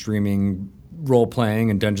when streaming role playing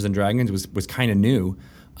and Dungeons and Dragons was kind of new.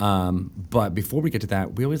 But before we get to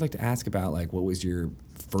that, we always like to ask about like what was your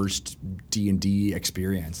first D&D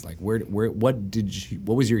experience? Like what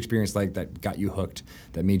was your experience like that got you hooked,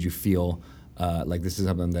 that made you feel like this is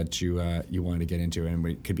something that you wanted to get into? And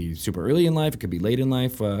it could be super early in life, it could be late in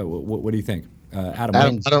life. What do you think?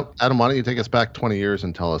 Adam, Adam, why don't you take us back 20 years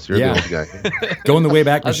and tell us? You're the old guy. Going the way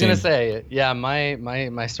back I was machine. gonna say, yeah,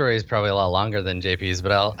 my story is probably a lot longer than JP's,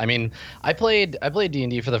 but I played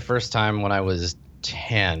D&D for the first time when I was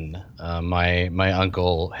 10. My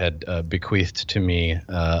uncle had bequeathed to me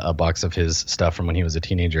a box of his stuff from when he was a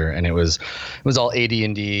teenager, and it was all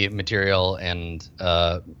AD&D material and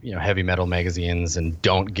heavy metal magazines. And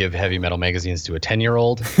don't give heavy metal magazines to a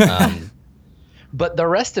 10-year-old. but the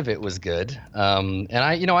rest of it was good. And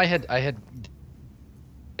I had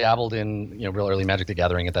dabbled in real early Magic the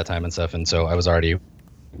Gathering at that time and stuff, and so I was already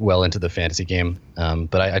well into the fantasy game.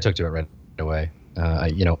 But I took to it right away.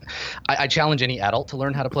 I challenge any adult to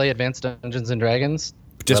learn how to play Advanced Dungeons and Dragons,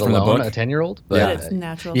 just let from alone the book. a 10-year-old. But it's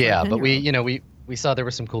natural. Yeah, but we saw there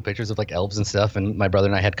were some cool pictures of like elves and stuff, and my brother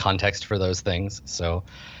and I had context for those things. So,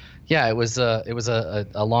 yeah, it was a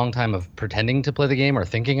long time of pretending to play the game or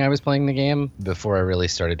thinking I was playing the game before I really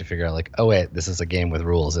started to figure out like, oh wait, this is a game with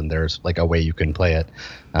rules and there's like a way you can play it.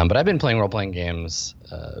 But I've been playing role-playing games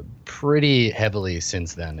pretty heavily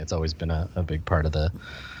since then. It's always been a big part of the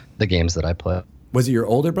games that I play. Was it your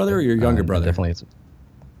older brother or your younger brother? Definitely,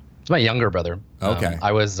 it's my younger brother. Okay.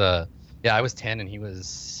 I was 10 and he was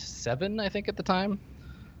 7, I think, at the time.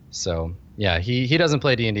 So yeah, he doesn't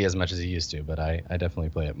play D&D as much as he used to, but I definitely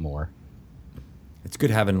play it more. It's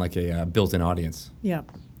good having like a built-in audience. Yeah.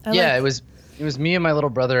 It was me and my little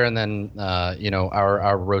brother, and then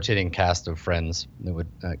our rotating cast of friends that would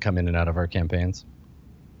come in and out of our campaigns.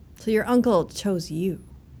 So your uncle chose you.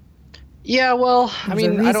 Yeah, well, I There's a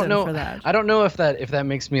mean, I don't reason know. for that. I don't know if that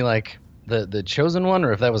makes me like the chosen one,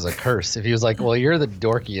 or if that was a curse. If he was like, well, you're the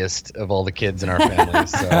dorkiest of all the kids in our family,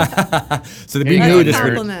 So Here we you knew go, this nerd.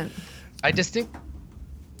 would. Compliment. I distinctly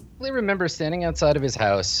remember standing outside of his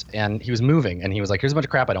house, and he was moving, and he was like, here's a bunch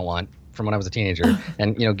of crap I don't want from when I was a teenager,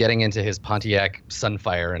 and getting into his Pontiac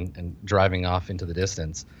Sunfire and driving off into the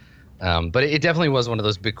distance. But it definitely was one of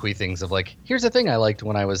those bequeath things of like, here's a thing I liked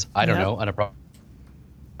when I was, I don't know, an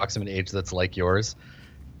approximate age that's like yours.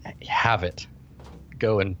 Have it.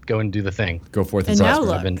 Go and do the thing. Go forth And and now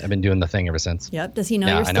prosper. look. I've been doing the thing ever since. Yep. Does he know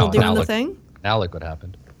Yeah, you're I still know. doing Now the look. thing? Now look what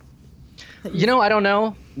happened. I don't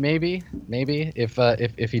know. Maybe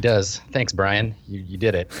if he does. Thanks, Brian. You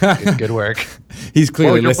did it. Good work. He's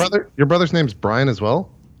clearly listening. Your brother's name's Brian as well?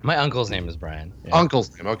 My uncle's name is Brian. Yeah.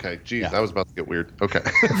 Uncle's name. Okay. Jeez, Yeah. that was about to get weird. Okay.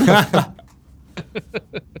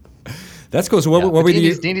 That's cool. So what were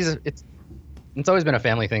D&D's, the? D&D's, it's always been a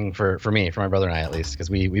family thing for me, for my brother and I at least, because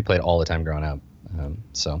we played all the time growing up.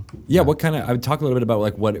 Yeah, what kind of? I would talk a little bit about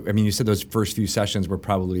like what. I mean, you said those first few sessions were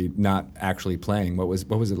probably not actually playing. What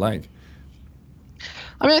was it like?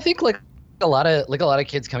 I mean, I think like a lot of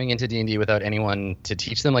kids coming into D&D without anyone to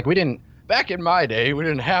teach them. Like back in my day, we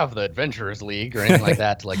didn't have the Adventurers League or anything like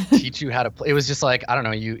that to like teach you how to play. It was just like, I don't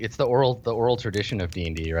know, it's the oral tradition of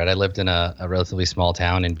D&D, right? I lived in a relatively small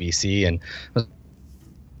town in BC, and it was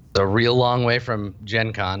a real long way from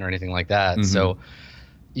Gen Con or anything like that. Mm-hmm. So,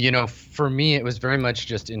 for me, it was very much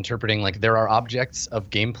just interpreting like there are objects of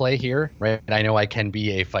gameplay here, right? And I know I can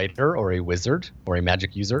be a fighter or a wizard or a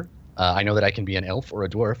magic user. I know that I can be an elf or a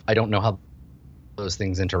dwarf. I don't know how those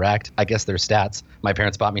things interact. I guess they're stats. My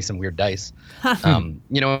parents bought me some weird dice. And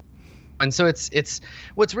so it's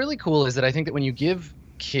what's really cool is that I think that when you give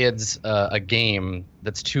kids a game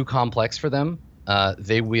that's too complex for them,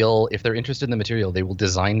 they will, if they're interested in the material, they will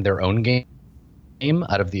design their own game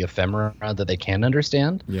out of the ephemera that they can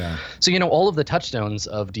understand. Yeah. So all of the touchstones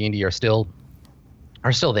of D&D are still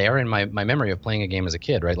there in my memory of playing a game as a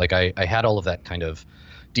kid, right? Like I had all of that kind of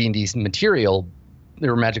D&D's material. There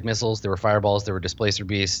were magic missiles, there were fireballs, there were displacer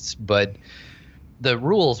beasts, but the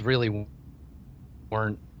rules really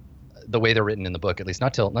weren't the way they're written in the book, at least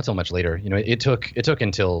not till much later. It took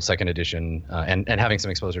until second edition and having some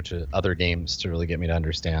exposure to other games to really get me to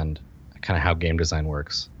understand kind of how game design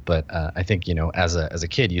works. But I think as a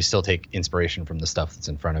kid, you still take inspiration from the stuff that's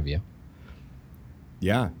in front of you.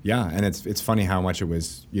 Yeah, and it's funny how much it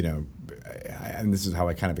was, and this is how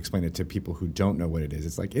I kind of explain it to people who don't know what it is.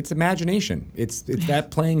 It's like it's imagination. It's that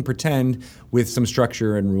playing pretend with some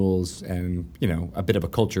structure and rules and a bit of a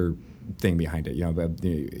culture thing behind it.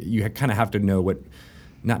 You kind of have to know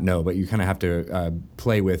but you kind of have to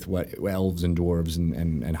play with what elves and dwarves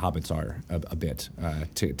and hobbits are a bit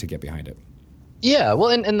to get behind it. Yeah, well,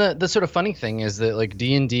 and the sort of funny thing is that like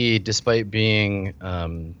D&D, despite being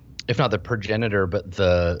if not the progenitor, but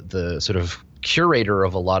the sort of curator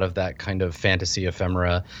of a lot of that kind of fantasy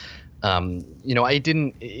ephemera,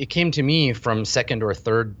 it came to me from second or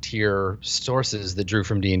third tier sources that drew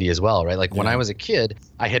from D&D as well, right? Like when I was a kid,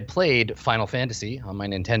 I had played Final Fantasy on my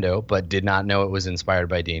Nintendo, but did not know it was inspired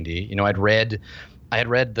by D&D. I had read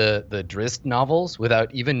the Drizzt novels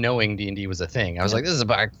without even knowing D&D was a thing. I was like, this is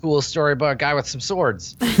about a cool story about a guy with some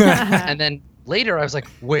swords. And then later I was like,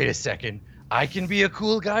 wait a second, I can be a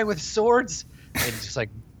cool guy with swords? It just like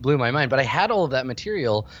blew my mind. But I had all of that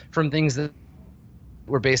material from things that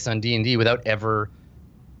were based on D&D without ever...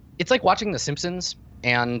 It's like watching The Simpsons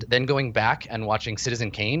and then going back and watching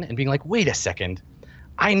Citizen Kane and being like, wait a second,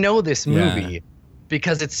 I know this movie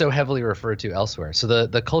because it's so heavily referred to elsewhere. So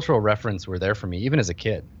the cultural reference were there for me even as a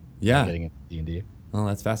kid. Yeah, getting into D&D. Oh,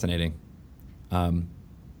 that's fascinating.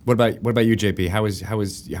 What about you, JP? How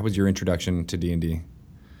was your introduction to D&D?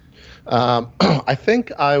 I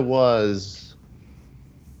think I was,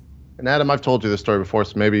 and Adam, I've told you this story before,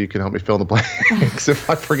 so maybe you can help me fill in the blanks if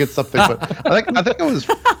I forget something. But I think I was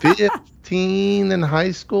 15 in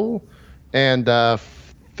high school, and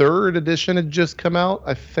third edition had just come out.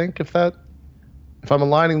 I think if I'm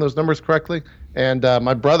aligning those numbers correctly, and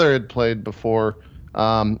my brother had played before,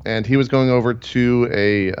 and he was going over to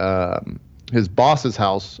his boss's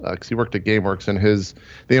house because he worked at GameWorks, and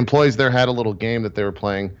the employees there had a little game that they were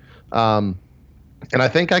playing. And I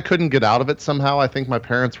think I couldn't get out of it somehow. I think my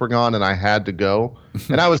parents were gone and I had to go.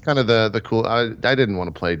 And I was kind of the cool. I didn't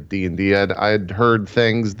want to play D&D. I'd heard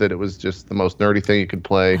things that it was just the most nerdy thing you could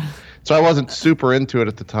play. So I wasn't super into it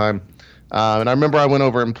at the time. And I remember I went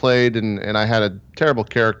over and played, and I had a terrible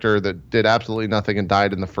character that did absolutely nothing and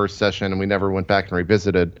died in the first session, and we never went back and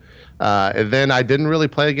revisited. And then I didn't really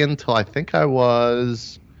play again until I think I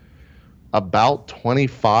was about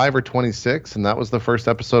 25 or 26, and that was the first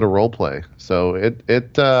episode of Roleplay. So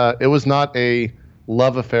it was not a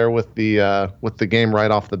love affair with the game right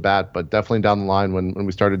off the bat, but definitely down the line when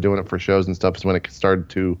we started doing it for shows and stuff is when it started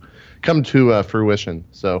to come to fruition.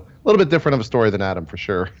 So a little bit different of a story than Adam for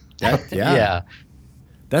sure. Yeah.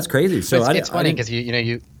 That's crazy. So it's funny because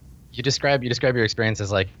you describe your experience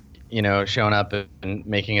as like, showing up and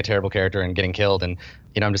making a terrible character and getting killed, and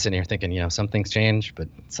I'm just sitting here thinking, some things change, but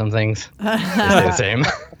some things stay the same.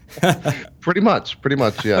 Pretty much,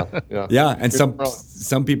 yeah. Yeah, and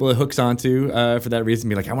some people it hooks onto for that reason,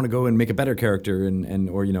 be like, I want to go and make a better character and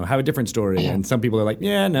or have a different story. And some people are like,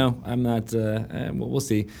 yeah, no, I'm not. We'll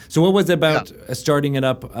see. So what was it about starting it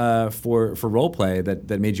up for Roleplay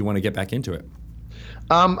that made you want to get back into it?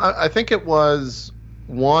 I think it was.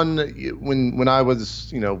 One, when I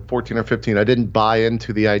was 14 or 15, I didn't buy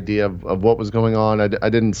into the idea of what was going on. I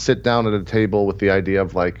didn't sit down at a table with the idea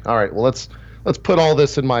of like, all right, well let's put all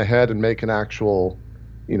this in my head and make an actual,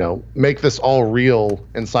 make this all real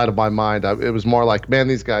inside of my mind. It was more like, man,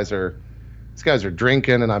 these guys are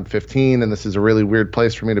drinking and I'm 15 and this is a really weird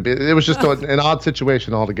place for me to be. It was just an odd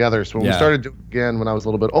situation altogether. So when we started doing it again when I was a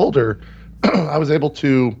little bit older, I was able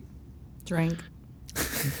to drink.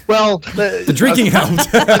 Well, the drinking helped.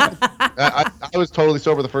 I was totally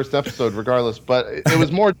sober the first episode, regardless. But it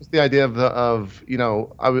was more just the idea of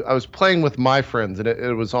I was playing with my friends, and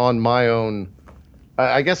it was on my own.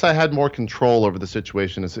 I guess I had more control over the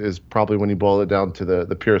situation. Is probably when you boil it down to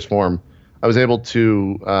the purest form. I was able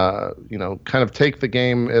to kind of take the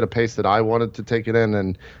game at a pace that I wanted to take it in,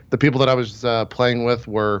 and the people that I was playing with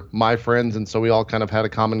were my friends, and so we all kind of had a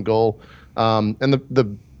common goal. And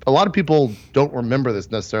a lot of people don't remember this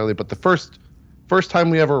necessarily, but the first time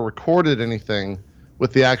we ever recorded anything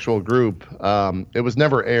with the actual group, it was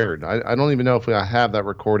never aired. I don't even know if I have that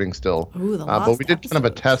recording still. Ooh, but we did kind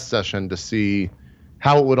of a test session to see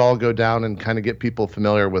how it would all go down and kind of get people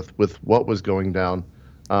familiar with what was going down.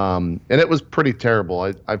 And it was pretty terrible.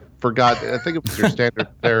 I forgot. I think it was your standard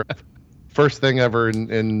there. First thing ever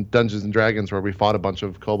in Dungeons and Dragons where we fought a bunch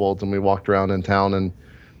of kobolds and we walked around in town and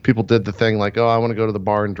people did the thing like, oh, I want to go to the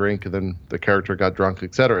bar and drink, and then the character got drunk,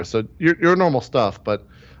 etc. So your normal stuff. But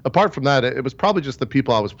apart from that, it was probably just the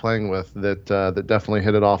people I was playing with that definitely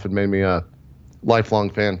hit it off and made me a lifelong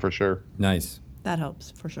fan for sure. Nice. That helps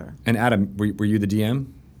for sure. And Adam, were you the DM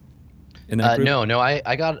in that group? No.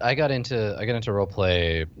 I got into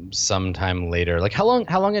Roleplay sometime later. Like how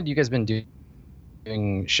long had you guys been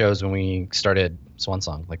doing shows when we started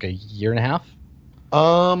Swansong? Like a year and a half?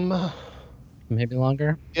 Maybe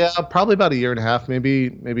longer. Yeah, probably about a year and a half, maybe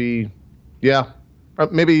a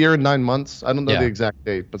year and 9 months. I don't know the exact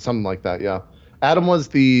date, but something like that. Yeah. Adam was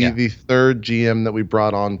the third GM that we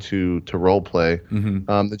brought on to Roleplay.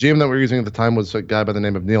 Mm-hmm. The GM that we were using at the time was a guy by the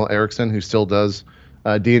name of Neil Erickson, who still does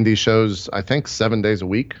D&D shows, I think 7 days a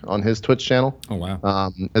week on his Twitch channel. Oh,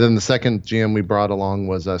 wow. And then the second GM we brought along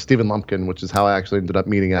was Stephen Lumpkin, which is how I actually ended up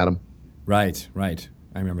meeting Adam. Right. I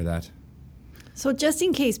remember that. So just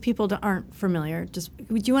in case people aren't familiar,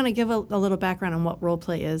 would you want to give a little background on what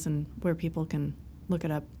Roleplay is and where people can look it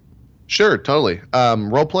up? Sure, totally.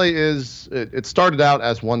 Roleplay it started out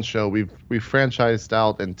as one show. We've franchised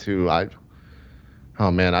out into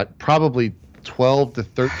probably 12 to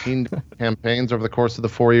 13 campaigns over the course of the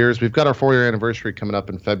 4 years. We've got our 4-year anniversary coming up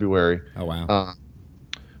in February. Oh wow.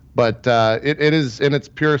 But it is in its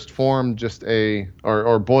purest form just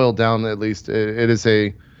or boiled down at least, it is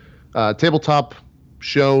a tabletop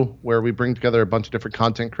show where we bring together a bunch of different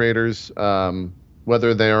content creators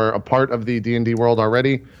whether they are a part of the D&D world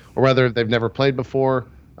already or whether they've never played before.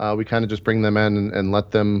 We kind of just bring them in and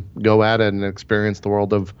let them go at it and experience the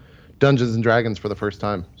world of Dungeons and Dragons for the first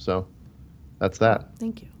time. So that's that.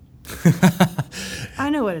 Thank you. I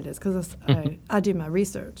know what it is because I do my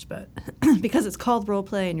research, but because it's called role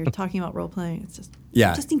play and you're talking about role playing, it's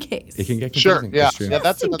just in case. It can get confusing. Sure. Yeah,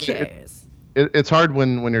 that's in another. case. It's hard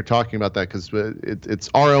when you're talking about that because it's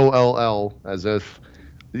ROLL, as if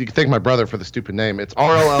you can thank my brother for the stupid name. It's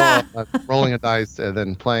ROLL, rolling a dice, and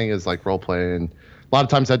then playing is like role play, and a lot of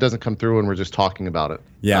times that doesn't come through when we're just talking about it.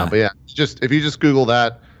 Yeah. But yeah, if you just Google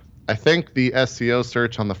that, I think the SEO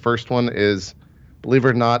search on the first one is, believe it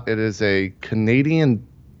or not, it is a Canadian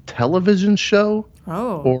television show.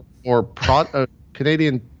 Oh. Or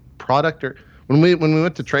Canadian product. Or when we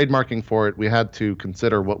went to trademarking for it, we had to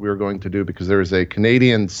consider what we were going to do because there was a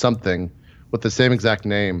Canadian something with the same exact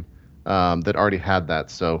name that already had that.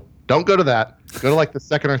 So don't go to that. Go to like the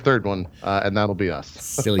second or third one, and that'll be us.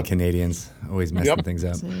 Silly Canadians, always messing things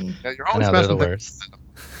up. Yeah, you're always messing the things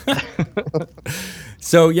worst.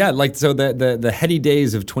 So yeah, the heady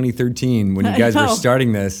days of 2013 when you guys were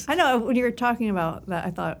starting this. I know when you were talking about that,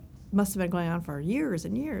 I thought must have been going on for years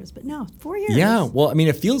and years, but no, 4 years. Yeah, well, I mean,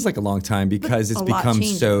 it feels like a long time because it's become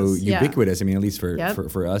so ubiquitous. I mean, at least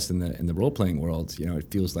for us in the role playing world,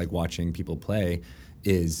 it feels like watching people play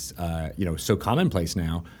is so commonplace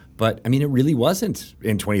now. But I mean, it really wasn't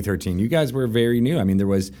in 2013. You guys were very new. I mean,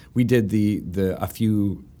 we did a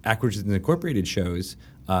few Acquisitions Incorporated shows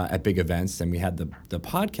at big events, and we had the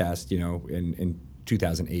podcast, in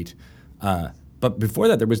 2008. But before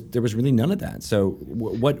that, there was really none of that. So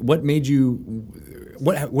what made you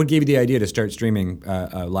what gave you the idea to start streaming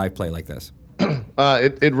live play like this?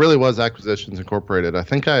 It really was Acquisitions Incorporated. I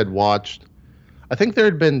think there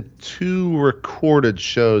had been 2 recorded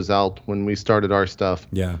shows out when we started our stuff.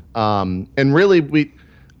 Yeah. And really,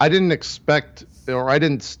 I didn't expect, or I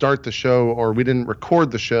didn't start the show, or we didn't record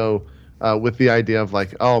the show with the idea of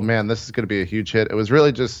like, oh man, this is going to be a huge hit. It was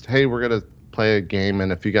really just, hey, we're going to play a game,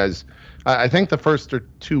 and if you guys, I think the first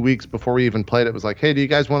 2 weeks before we even played it was like, hey, do you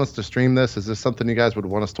guys want us to stream this? Is this something you guys would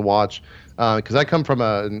want us to watch? Because I come from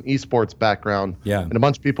an esports background, and a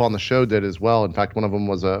bunch of people on the show did as well. In fact, one of them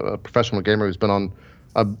was a professional gamer who's been on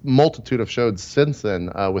a multitude of shows since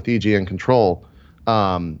then with EGN Control,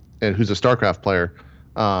 and who's a StarCraft player.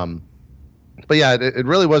 But yeah, it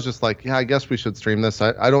really was just like, yeah, I guess we should stream this.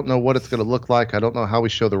 I don't know what it's going to look like. I don't know how we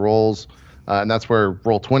show the roles. And that's where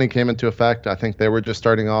Roll20 came into effect. I think they were just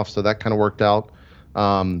starting off, so that kind of worked out.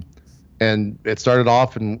 And it started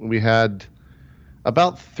off, and we had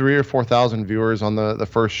about 3,000 or 4,000 viewers on the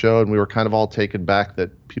first show, and we were kind of all taken back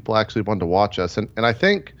that people actually wanted to watch us. And I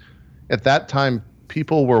think at that time,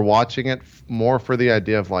 people were watching it more for the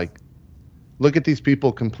idea of like, look at these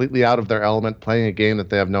people completely out of their element playing a game that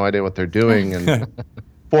they have no idea what they're doing. And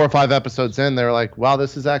 4 or 5 episodes in, they were like, wow,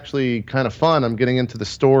 this is actually kind of fun. I'm getting into the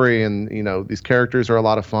story, and these characters are a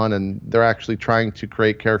lot of fun, and they're actually trying to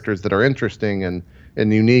create characters that are interesting and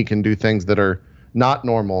unique and do things that are not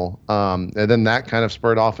normal. And then that kind of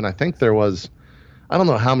spurred off, and I think there was, I don't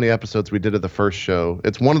know how many episodes we did of the first show.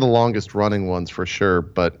 It's one of the longest running ones for sure,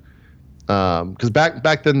 but because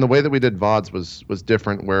back then the way that we did VODs was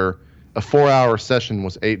different, where a 4-hour session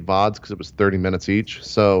was 8 VODs because it was 30 minutes each.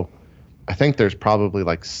 So I think there's probably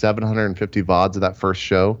like 750 VODs of that first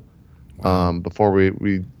show before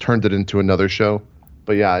we turned it into another show.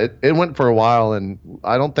 But yeah, it went for a while, and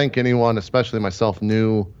I don't think anyone, especially myself,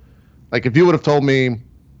 knew. Like, if you would have told me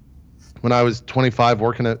when I was 25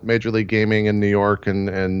 working at Major League Gaming in New York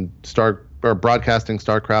and broadcasting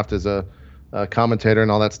StarCraft as a commentator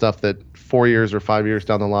and all that stuff, that 4 years or 5 years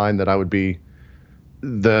down the line that I would be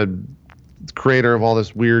the creator of all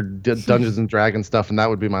this weird Dungeons and Dragons stuff, and that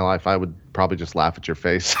would be my life, I would probably just laugh at your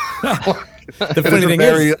face. The funny thing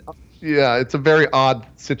is, yeah, it's a very odd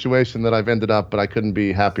situation that I've ended up, but I couldn't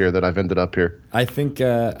be happier that I've ended up here. I think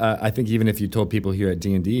even if you told people here at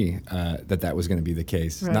D&D that was going to be the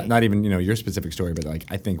case, right. not even your specific story, but like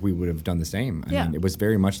I think we would have done the same. I mean, it was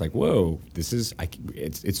very much like, whoa, this is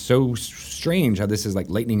it's so strange how this is like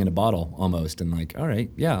lightning in a bottle almost, and like, all right,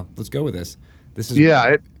 yeah, let's go with this. This is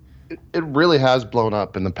It really has blown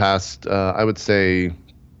up in the past, I would say,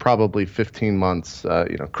 probably 15 months.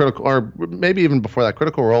 Critical, or maybe even before that,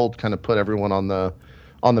 Critical Role kind of put everyone on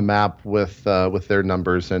the map with their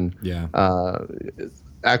numbers. And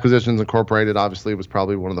Acquisitions Incorporated obviously was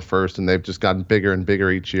probably one of the first, and they've just gotten bigger and bigger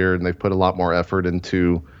each year, and they've put a lot more effort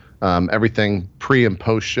into everything pre and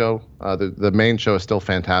post show. The main show is still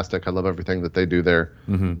fantastic. I love everything that they do there.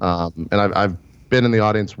 Mm-hmm. And I've been in the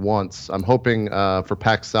audience once. I'm hoping for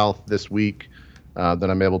PAX South this week that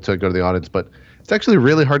I'm able to go to the audience. But it's actually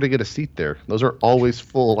really hard to get a seat there. Those are always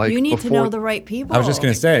full. Like, you need to know the right people. I was just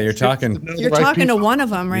going to say, you're talking to one of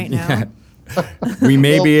them right now. We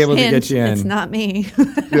may be able to get you in. It's not me.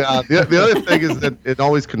 Yeah. The other thing is that it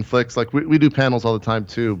always conflicts. Like we do panels all the time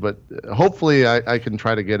too, but hopefully I can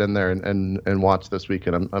try to get in there and watch this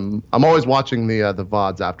weekend. I'm always watching the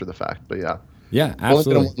VODs after the fact. But yeah. Yeah,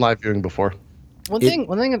 absolutely. Only been live viewing before. One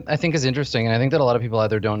thing I think is interesting, and I think that a lot of people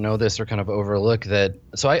either don't know this or kind of overlook that.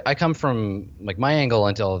 So I come from, like, my angle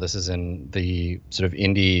into all of this is in the sort of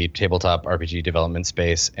indie tabletop RPG development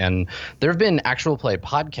space, and there have been actual play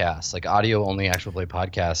podcasts, like audio only actual play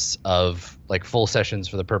podcasts of like full sessions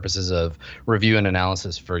for the purposes of review and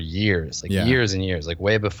analysis for years, years and years, like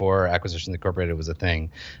way before Acquisitions Incorporated was a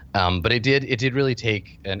thing. But it did really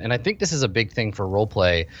take, and I think this is a big thing for role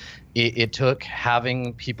play. It took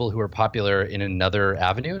having people who are popular in another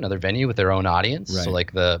avenue, another venue with their own audience. Right. So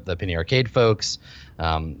like the Penny Arcade folks,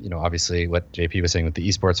 obviously what JP was saying with the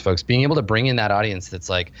esports folks, being able to bring in that audience that's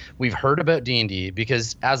like, we've heard about D&D,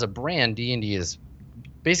 because as a brand, D&D is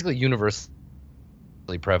basically universally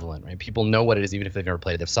prevalent, right? People know what it is, even if they've never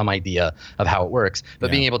played it. They have some idea of how it works.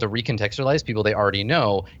 But being able to recontextualize people they already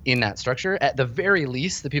know in that structure, at the very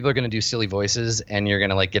least, the people are going to do silly voices, and you're going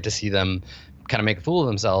to like get to see them kind of make a fool of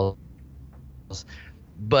themselves.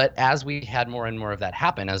 But as we had more and more of that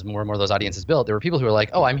happen, as more and more of those audiences built, there were people who were like,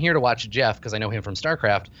 oh, I'm here to watch Jeff because I know him from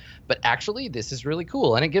StarCraft, but actually this is really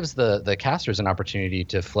cool. And it gives the casters an opportunity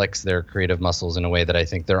to flex their creative muscles in a way that I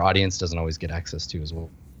think their audience doesn't always get access to as well.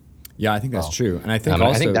 Yeah, I think that's true, and I think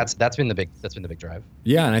also, I think that's been the big drive.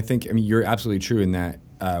 Yeah, and I think you're absolutely true in that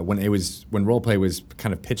when roleplay was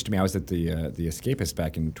kind of pitched to me, I was at the Escapist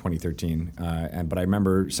back in 2013, but I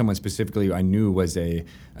remember someone specifically I knew was an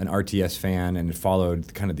RTS fan and had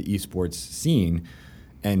followed kind of the esports scene.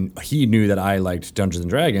 And he knew that I liked Dungeons and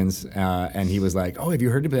Dragons, and he was like, "Oh, have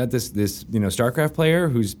you heard about this StarCraft player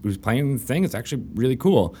who's playing the thing? It's actually really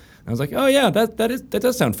cool." And I was like, "Oh yeah, that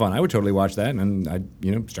does sound fun. I would totally watch that." And I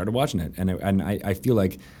started watching it, and I feel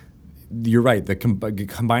like you're right. The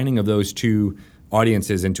combining of those two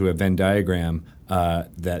audiences into a Venn diagram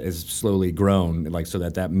that is slowly grown, like so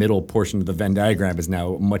that middle portion of the Venn diagram is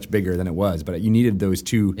now much bigger than it was. But you needed those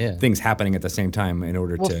two things happening at the same time in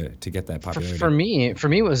order to get that popularity. For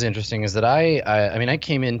me, what was interesting is that I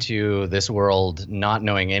came into this world not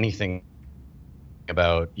knowing anything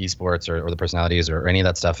about esports or the personalities or any of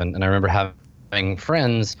that stuff, and I remember having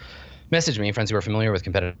friends message me, friends who are familiar with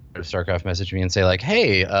competitive StarCraft message me and say like,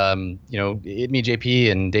 hey, it me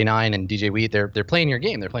JP and Day9 and DJ Wheat, they're playing your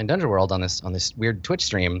game. They're playing Dungeon World on this weird Twitch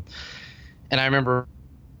stream. And I remember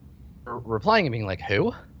replying and being like,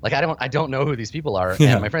 who? Like, I don't know who these people are.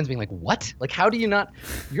 Yeah. And my friends being like, what? Like, how do you not?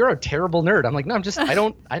 You're a terrible nerd. I'm like, no,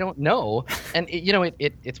 I don't know. And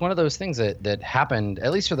it's one of those things that happened,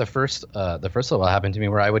 at least for the first little while, happened to me,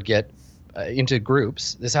 where I would get into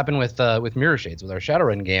groups. This happened with Mirror Shades, with our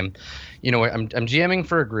Shadowrun game. I'm GMing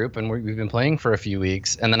for a group, and we've been playing for a few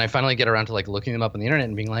weeks, and then I finally get around to like looking them up on the internet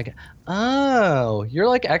and being like, oh, you're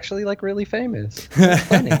like actually like really famous. That's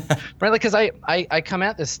funny. Right? Like, because I come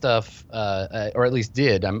at this stuff, or at least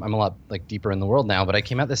did. I'm a lot like deeper in the world now, but I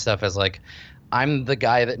came at this stuff as like, I'm the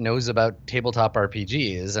guy that knows about tabletop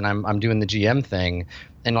RPGs, and I'm doing the GM thing,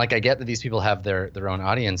 and like I get that these people have their own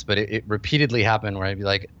audience, but it repeatedly happened where I'd be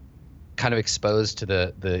like, kind of exposed to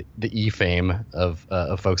the e-fame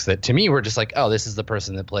of folks that to me were just like, oh, this is the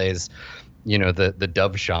person that plays, the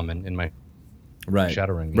Dove Shaman in my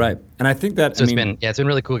Shadowrun game. Right. And I think that it's been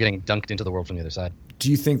really cool getting dunked into the world from the other side.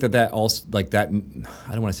 Do you think that also, like that,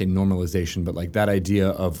 I don't want to say normalization, but like that idea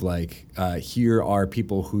of like, here are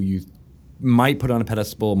people who you might put on a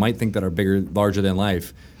pedestal, might think that are larger than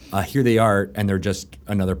life. Here they are, and they're just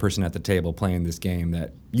another person at the table playing this game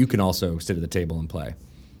that you can also sit at the table and play.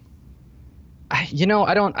 I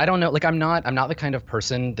don't know. Like, I'm not the kind of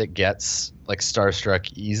person that gets like starstruck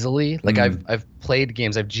easily. Like, I've played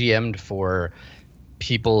games, I've GM'd for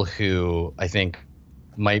people who I think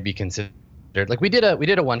might be considered. Like, we did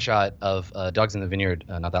a one shot of Dogs in the Vineyard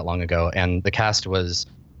not that long ago, and the cast was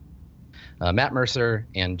Matt Mercer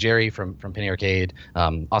and Jerry from Penny Arcade,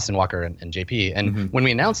 Austin Walker and JP. And when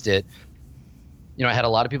we announced it, I had a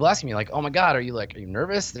lot of people asking me like, "Oh my God, are you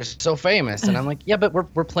nervous? They're so famous." And I'm like, "Yeah, but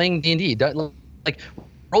we're playing D&D. Like,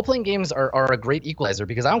 role-playing games are a great equalizer,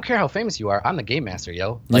 because I don't care how famous you are. I'm the game master,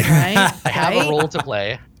 yo. Like, I have a role to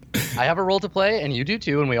play. I have a role to play, and you do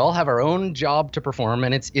too. And we all have our own job to perform.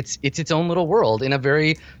 And it's its own little world in a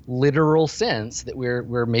very literal sense that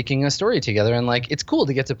we're making a story together. And like, it's cool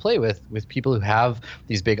to get to play with people who have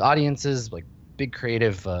these big audiences, like big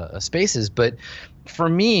creative spaces. But for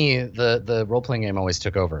me, the role-playing game always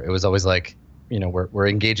took over. It was always like, we're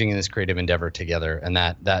engaging in this creative endeavor together, and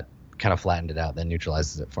that kind of flattened it out, that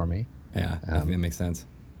neutralizes it for me. Yeah, I think that makes sense.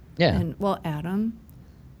 Yeah. And well, Adam,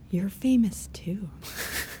 you're famous too.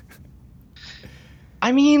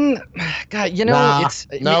 I mean, God, it's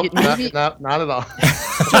not at all.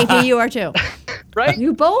 JP, you are too. Right?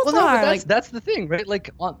 You both well, no, are. but that's the thing, right? Like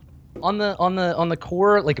on the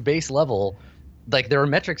core, like base level, like there are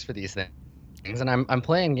metrics for these things, and I'm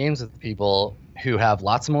playing games with people who have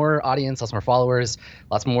lots more audience, lots more followers,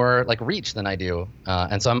 lots more like reach than I do,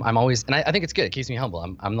 and so I'm always, and I think it's good. It keeps me humble.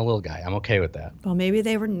 I'm the little guy. I'm okay with that. Well, maybe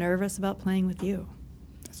they were nervous about playing with you.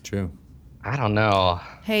 That's true. I don't know.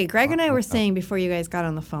 Hey, Greg and I were saying before you guys got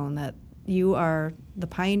on the phone that you are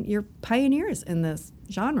you're pioneers in this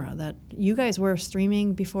genre, that you guys were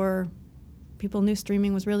streaming before people knew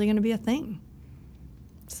streaming was really going to be a thing.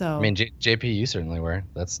 So I mean, JP, you certainly were.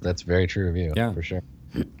 That's very true of you. Yeah, for sure.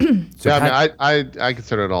 So I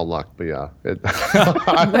consider it all luck, but yeah,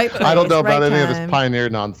 I don't know right about any of this time. pioneer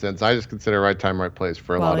nonsense. I just consider right time, right place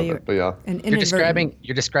for a lot of it. But yeah,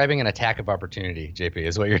 You're describing an attack of opportunity, JP,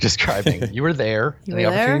 is what you're describing. You were there, You and the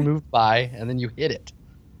were there? opportunity moved by, and then you hit it.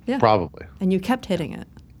 Yeah. probably. And you kept hitting it.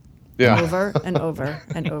 Yeah. Over and over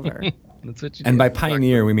and over. That's what you And did. by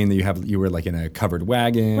pioneer, we mean that you were like in a covered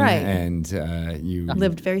wagon, Right. and you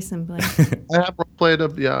Lived very simply. I have played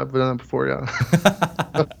I've been on it before.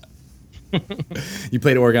 Yeah. you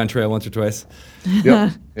played Oregon Trail once or twice.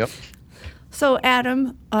 Yep. So,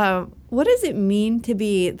 Adam, what does it mean to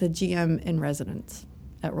be the GM in residence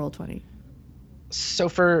at Roll20? So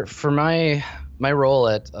for my role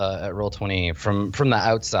at Roll20 from the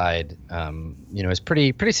outside, is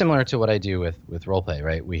pretty similar to what I do with Roleplay,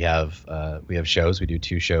 right? We have shows. We do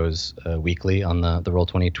 2 shows weekly on the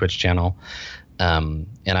Roll20 Twitch channel, and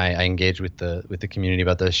I engage with the community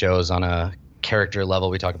about those shows on a character level.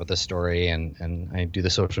 We talk about the story, and I do the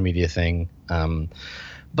social media thing.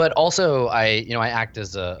 But also, I act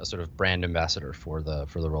as a sort of brand ambassador for the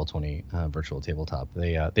Roll20 virtual tabletop.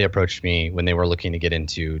 They approached me when they were looking to get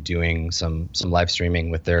into doing some live streaming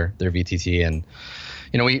with their VTT, and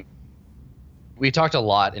we talked a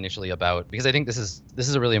lot initially about, because I think this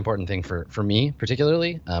is a really important thing for me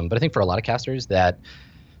particularly, but I think for a lot of casters, that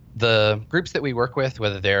the groups that we work with,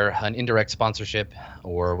 whether they're an indirect sponsorship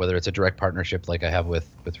or whether it's a direct partnership like I have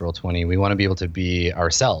with Roll20, we want to be able to be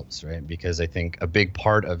ourselves, right? Because I think a big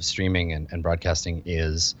part of streaming and broadcasting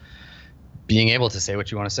is being able to say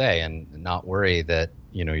what you want to say and not worry that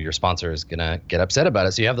your sponsor is gonna get upset about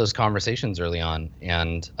it. So you have those conversations early on,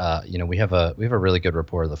 and we have a really good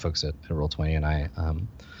rapport with the folks at Roll20 and I.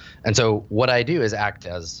 And so what I do is act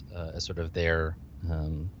as sort of their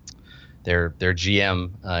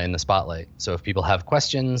GM in the spotlight. So if people have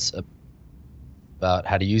questions about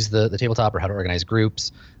how to use the tabletop or how to organize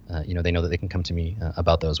groups, they know that they can come to me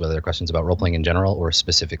about those, whether they're questions about role-playing in general or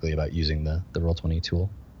specifically about using the Roll20 tool.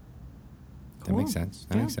 That makes sense.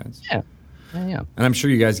 That makes sense. Yeah. And I'm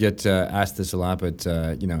sure you guys get asked this a lot, but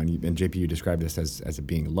and JP, you described this as it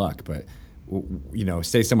being luck, but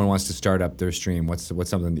say someone wants to start up their stream, what's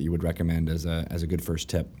something that you would recommend as a good first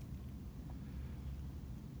tip?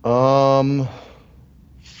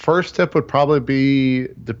 First tip would probably be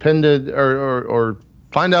dependent or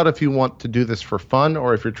find out if you want to do this for fun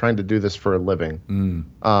or if you're trying to do this for a living.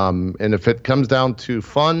 And if it comes down to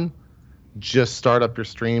fun, just start up your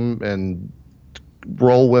stream and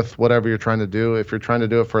roll with whatever you're trying to do. If you're trying to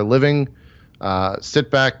do it for a living,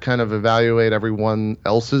 sit back, kind of evaluate what everyone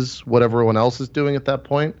else is doing at that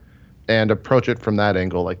point, and approach it from that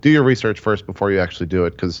angle. Like, do your research first before you actually do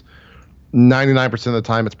it, because 99% of the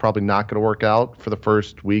time it's probably not going to work out for the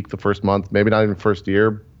first week, the first month, maybe not even first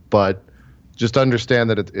year. But just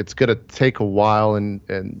understand that it's going to take a while,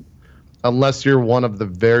 and unless you're one of the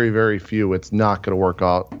very, very few, it's not going to work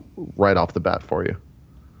out right off the bat for you.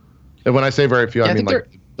 And when I say very few, I mean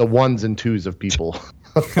like the ones and twos of people.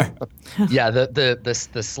 Yeah,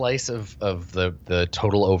 the slice of the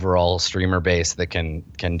total overall streamer base that can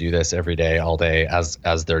do this every day, all day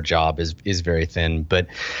as their job is very thin. But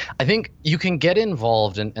I think you can get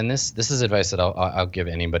involved, and this is advice that I'll give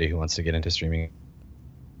anybody who wants to get into streaming.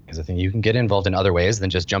 Because I think you can get involved in other ways than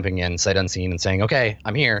just jumping in sight unseen and saying, okay,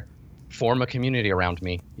 I'm here, form a community around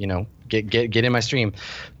me, get in my stream.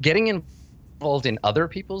 Getting involved in other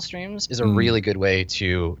people's streams is a really good way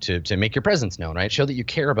to make your presence known, right? Show that you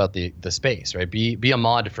care about the space, right? Be a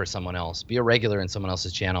mod for someone else, be a regular in someone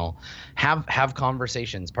else's channel, have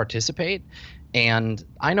conversations, participate. And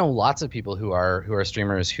I know lots of people who are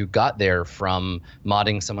streamers who got there from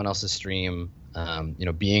modding someone else's stream,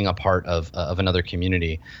 being a part of another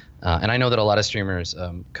community. And I know that a lot of streamers,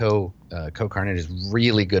 Carnage is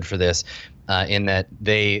really good for this, in that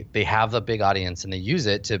they have a big audience and they use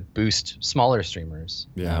it to boost smaller streamers,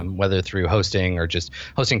 whether through hosting or just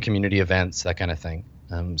hosting community events, that kind of thing.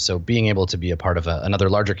 So being able to be a part of another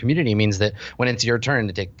larger community means that when it's your turn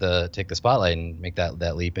to take the spotlight and make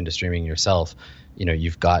that leap into streaming yourself,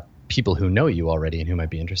 you've got people who know you already and who might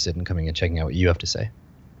be interested in coming and checking out what you have to say.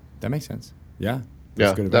 That makes sense. Yeah.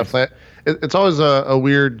 Yeah, definitely. It's always a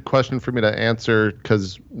weird question for me to answer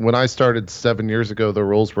because when I started 7 years ago, the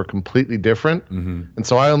rules were completely different. Mm-hmm. And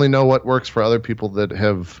so I only know what works for other people that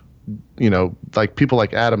have, like people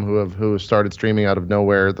like Adam who have started streaming out of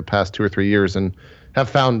nowhere the past 2 or 3 years and have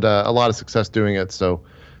found a lot of success doing it. So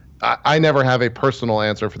I never have a personal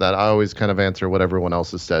answer for that. I always kind of answer what everyone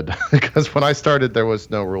else has said because when I started, there was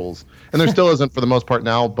no rules. And there still isn't for the most part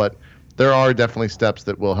now, but there are definitely steps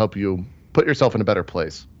that will help you put yourself in a better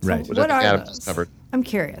place. Right. So what are those? I'm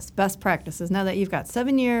curious. Best practices. Now that you've got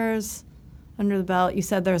 7 years under the belt, you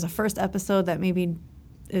said there's a first episode that maybe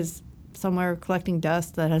is somewhere collecting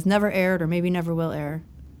dust that has never aired or maybe never will air.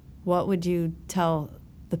 What would you tell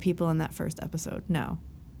the people in that first episode now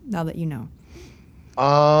that you know?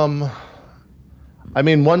 I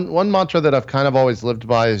mean, one mantra that I've kind of always lived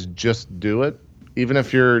by is just do it. Even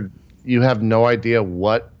if you have no idea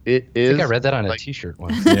what it is. I think I read that on a t-shirt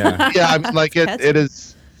once. Yeah. Yeah, like it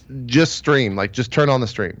is just stream. Like just turn on the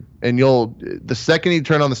stream. And the second you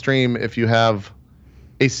turn on the stream, if you have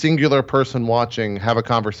a singular person watching, have a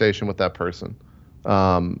conversation with that person.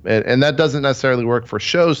 And that doesn't necessarily work for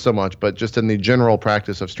shows so much, but just in the general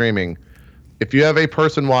practice of streaming, if you have a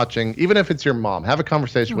person watching, even if it's your mom, have a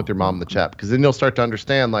conversation with your mom in the chat, because then you'll start to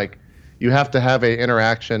understand, like, you have to have a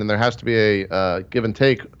interaction and there has to be a give and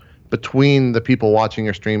take between the people watching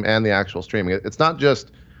your stream and the actual streaming. It's not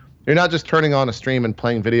just, you're not just turning on a stream and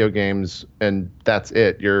playing video games and that's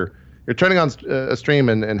it. You're turning on a stream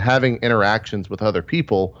and having interactions with other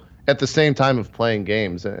people at the same time of playing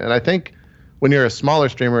games. And I think when you're a smaller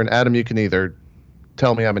streamer, and Adam, you can either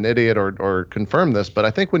tell me I'm an idiot or confirm this, but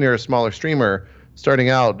I think when you're a smaller streamer starting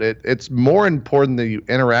out, it's more important that you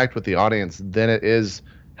interact with the audience than it is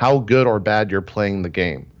how good or bad you're playing the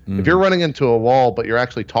game. Mm-hmm. If you're running into a wall, but you're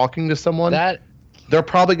actually talking to someone, they're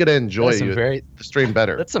probably going to enjoy the stream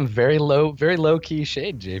better. That's some very low key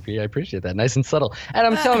shade, JP. I appreciate that. Nice and subtle.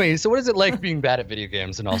 Adam, tell me, so what is it like being bad at video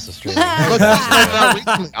games and also streaming?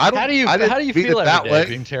 How do you feel every day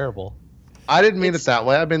being terrible? I didn't mean it that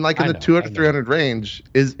way. I mean, like in the 200 to 300 range,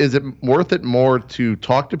 is it worth it more to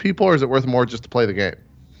talk to people, or is it worth more just to play the game?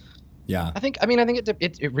 Yeah, I think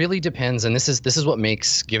it really depends, and this is what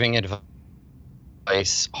makes giving advice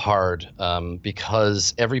hard,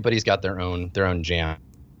 because everybody's got their own jam,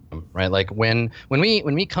 right? Like when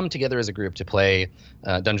we come together as a group to play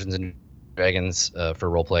Dungeons and Dragons for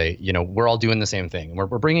roleplay, we're all doing the same thing. We're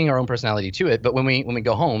bringing our own personality to it. But when we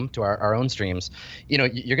go home to our own streams, you're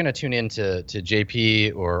going to tune in to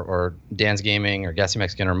JP or Dan's Gaming or Gassy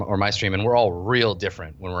Mexican or my stream, and we're all real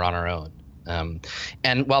different when we're on our own.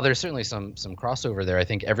 And while there's certainly some crossover there, I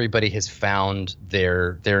think everybody has found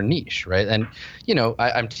their niche, right? And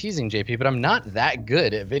I'm teasing JP, but I'm not that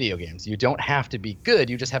good at video games. You don't have to be good;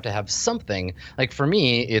 you just have to have something. Like for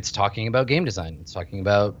me, it's talking about game design. It's talking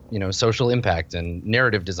about social impact and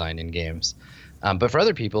narrative design in games. But for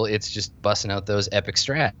other people, it's just busting out those epic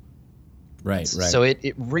strats. Right. So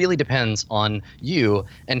it really depends on you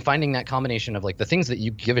and finding that combination of like the things that you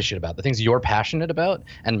give a shit about, the things you're passionate about,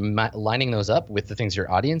 and lining those up with the things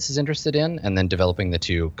your audience is interested in, and then developing the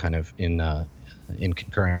two kind of in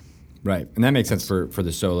concurrent. Right, and that makes sense for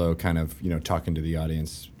the solo kind of talking to the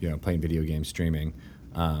audience, playing video games, streaming.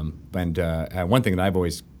 And one thing that I've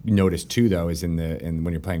always noticed too, though, is when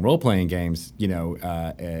you're playing role playing games,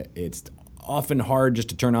 it's often hard just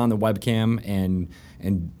to turn on the webcam and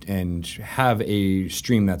have a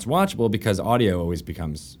stream that's watchable, because audio always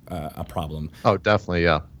becomes a problem. Oh, definitely,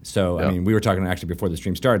 yeah. So, I mean, we were talking actually before the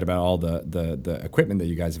stream started about all the equipment that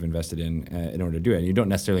you guys have invested in order to do it. And you don't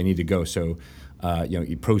necessarily need to go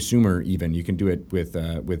prosumer even. You can do it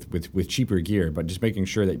with cheaper gear, but just making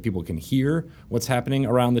sure that people can hear what's happening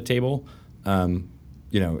around the table,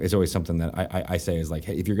 is always something that I say is like,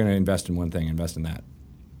 hey, if you're going to invest in one thing, invest in that.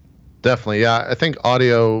 Definitely, yeah. I think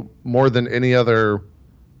audio, more than any other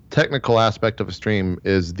technical aspect of a stream,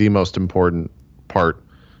 is the most important part.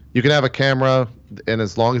 You can have a camera, and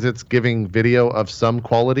as long as it's giving video of some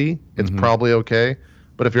quality, it's probably okay.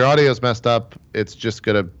 But if your audio is messed up, it's just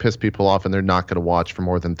going to piss people off, and they're not going to watch for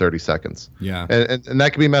more than 30 seconds. Yeah. And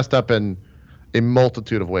that can be messed up in a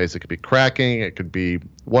multitude of ways. It could be cracking. It could be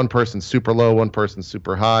one person super low, one person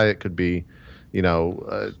super high. It could be,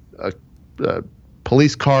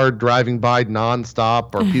 police car driving by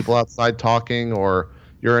nonstop, or people outside talking, or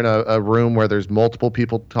you're in a room where there's multiple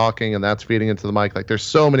people talking and that's feeding into the mic. Like there's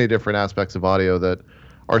so many different aspects of audio that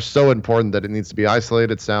are so important that it needs to be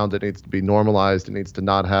isolated sound. It needs to be normalized. It needs to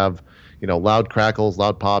not have, loud crackles,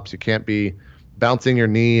 loud pops. You can't be bouncing your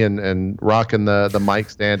knee and rocking the mic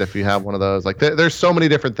stand if you have one of those. Like there's so many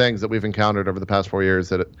different things that we've encountered over the past 4 years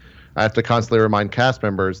that I have to constantly remind cast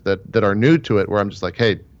members that are new to it, where I'm just like,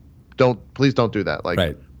 hey, please don't do that. Like,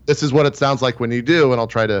 right. This is what it sounds like when you do, and I'll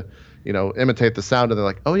try to imitate the sound, and they're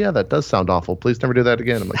like, oh yeah, that does sound awful. Please never do that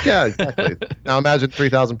again. I'm like, yeah, exactly. Now imagine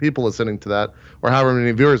 3,000 people listening to that, or however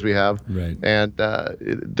many viewers we have, right? And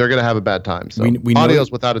they're going to have a bad time. So we audio is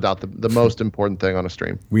without a doubt the most important thing on a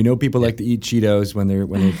stream. We know people like to eat Cheetos when they're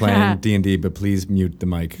playing D&D, but please mute the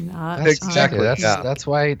mic. Exactly. That's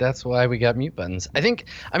why we got mute buttons. Like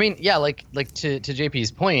to JP's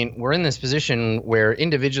point, we're in this position where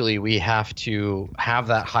individually we have to have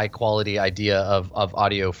that high quality idea of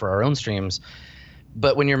audio for our own streams,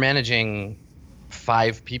 but when you're managing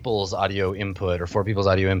 5 people's audio input or 4 people's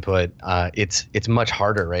audio input, it's much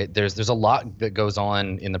harder, right? There's a lot that goes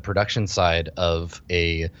on in the production side of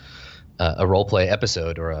a role play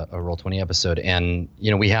episode or a Roll20 episode, and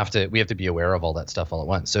we have to be aware of all that stuff all at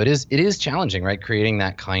once. So it is challenging, right? Creating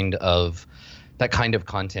that kind of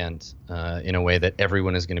content in a way that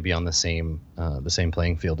everyone is going to be on the same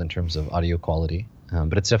playing field in terms of audio quality.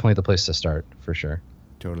 But it's definitely the place to start for sure.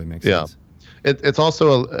 Totally makes sense. It's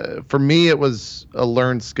also for me, it was a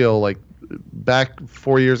learned skill. Like back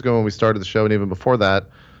 4 years ago when we started the show, and even before that,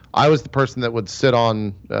 I was the person that would sit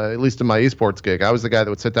on, at least in my esports gig, I was the guy that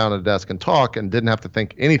would sit down at a desk and talk and didn't have to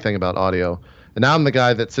think anything about audio. And now I'm the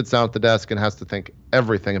guy that sits down at the desk and has to think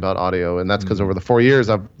everything about audio. And that's because over the 4 years,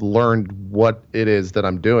 I've learned what it is that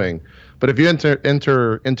I'm doing. But if you enter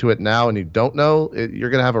into it now and you don't know,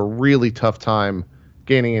 you're going to have a really tough time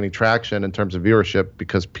gaining any traction in terms of viewership,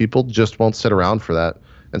 because people just won't sit around for that.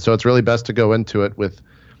 And so it's really best to go into it with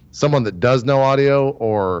someone that does know audio,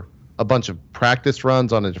 or a bunch of practice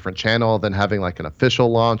runs on a different channel than having like an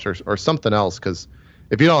official launch or something else. Because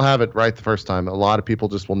if you don't have it right the first time, a lot of people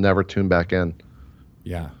just will never tune back in.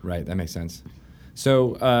 Yeah, right. That makes sense.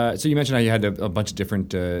 So you mentioned how you had a bunch of different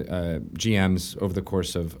GMs over the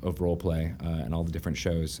course of Roleplay and all the different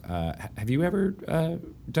shows. Have you ever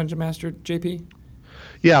Dungeon Mastered, JP?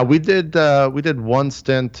 Yeah, we did one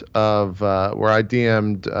stint of where I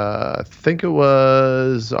DM'd. I think it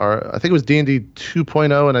was D&D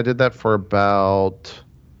 2.0, and I did that for about,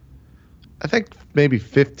 I think maybe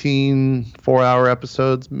 15 4-hour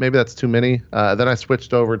episodes. Maybe that's too many. Then I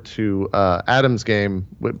switched over to Adam's game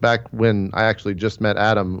back when I actually just met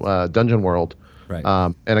Adam, Dungeon World. Right.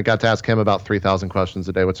 And I got to ask him about 3,000 questions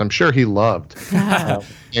a day, which I'm sure he loved.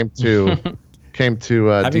 Came to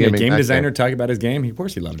having a DMing game designer game. talk about his game. Of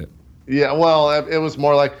course, he loved it. Yeah, well, it was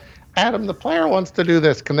more like, Adam, the player wants to do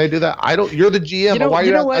this. Can they do that? You're the GM.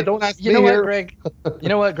 Don't ask me here. Greg? You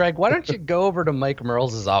know what, Greg? Why don't you go over to Mike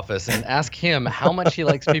Merles' office and ask him how much he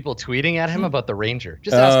likes people tweeting at him about the Ranger?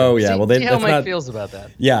 Just ask him. Yeah. See how Mike feels about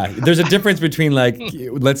that. Yeah, there's a difference between like,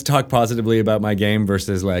 let's talk positively about my game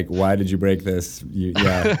versus like, why did you break this?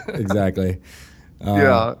 Yeah, exactly.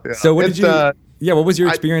 Yeah. So what what was your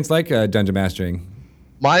experience like dungeon mastering?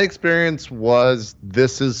 My experience was,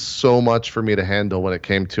 this is so much for me to handle when it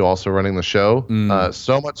came to also running the show.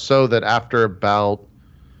 So much so that after about,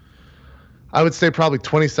 I would say probably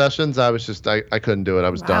 20 sessions, I was just, I couldn't do it. I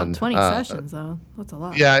was done. 20 sessions, though. That's a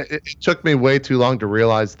lot. Yeah, it took me way too long to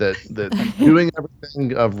realize that doing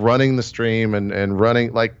everything of running the stream and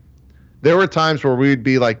running, like, there were times where we'd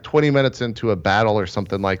be like 20 minutes into a battle or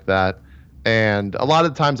something like that. And a lot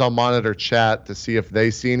of times I'll monitor chat to see if they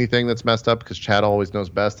see anything that's messed up, because chat always knows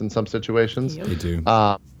best in some situations. Yep. They do.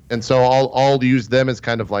 And so I'll use them as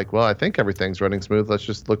kind of like, well, I think everything's running smooth. Let's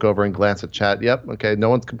just look over and glance at chat. Yep. Okay. No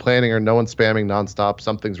one's complaining or no one's spamming nonstop.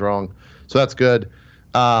 Something's wrong. So that's good.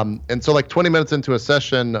 And so like 20 minutes into a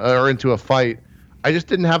session or into a fight, I just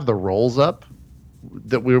didn't have the rolls up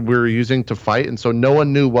that we were using to fight. And so no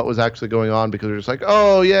one knew what was actually going on, because they're just like,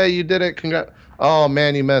 oh yeah, you did it. Congrats. Oh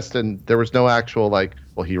man, you missed. And there was no actual like,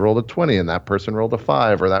 well, he rolled a 20 and that person rolled a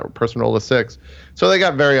 5 or that person rolled a 6. So they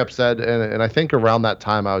got very upset. And I think around that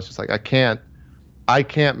time I was just like, I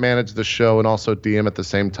can't manage the show and also DM at the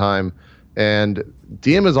same time. And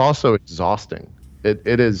DM is also exhausting.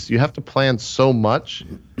 It is, you have to plan so much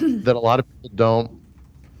that a lot of people don't.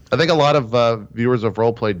 I think a lot of viewers of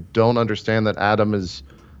Roleplay don't understand that Adam is,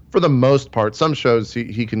 for the most part, some shows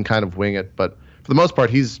he can kind of wing it, but for the most part,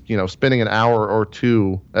 he's spending an hour or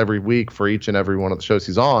two every week for each and every one of the shows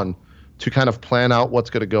he's on to kind of plan out what's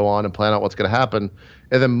going to go on and plan out what's going to happen.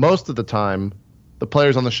 And then most of the time, the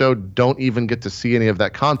players on the show don't even get to see any of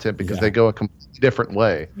that content because they go a completely different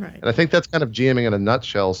way. Right. And I think that's kind of GMing in a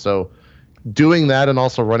nutshell. So doing that and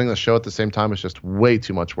also running the show at the same time is just way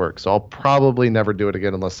too much work. So I'll probably never do it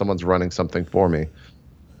again unless someone's running something for me.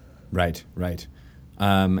 Right.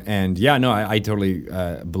 And yeah, no, I totally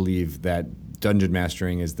believe that dungeon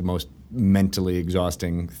mastering is the most mentally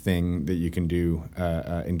exhausting thing that you can do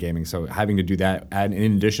in gaming. So having to do that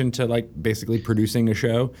in addition to like basically producing a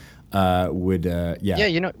show would Yeah,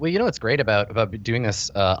 you know what's great about doing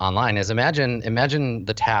this online is imagine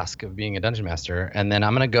the task of being a dungeon master, and then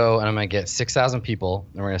I'm gonna go and I'm gonna get 6,000 people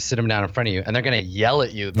and we're gonna sit them down in front of you and they're gonna yell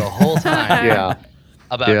at you the whole time.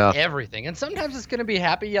 About everything. And sometimes it's going to be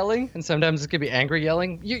happy yelling, and sometimes it's going to be angry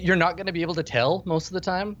yelling. You're not going to be able to tell most of the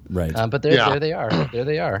time. Right. But there they are. There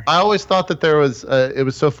they are. I always thought that there was, it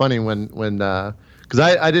was so funny when because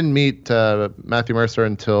I didn't meet Matthew Mercer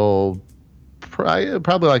until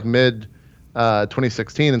probably like mid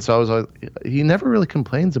 2016. And so I was like, he never really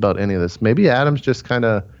complains about any of this. Maybe Adam's just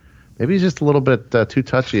maybe he's just a little bit too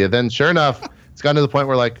touchy. And then sure enough, it's gotten to the point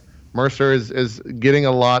where like, Mercer is getting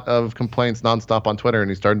a lot of complaints nonstop on Twitter, and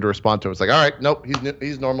he's starting to respond to it. It's like, all right, nope,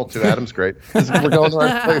 he's normal too. Adam's great. We're going the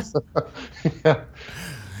right place.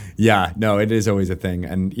 Yeah, no, it is always a thing,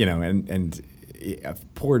 and you know, and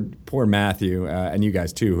poor Matthew and you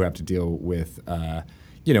guys too, who have to deal with,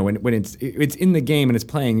 you know, when it's in the game and it's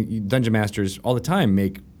playing. Dungeon masters all the time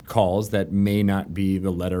make calls that may not be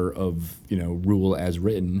the letter of rule as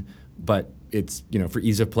written, but it's for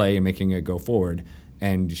ease of play and making it go forward.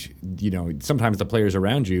 And, sometimes the players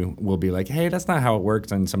around you will be like, hey, that's not how it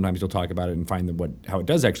works. And sometimes you'll talk about it and find how it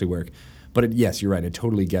does actually work. But yes, you're right. It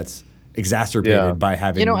totally gets exacerbated by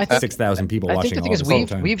having 6,000 people watching. I think the thing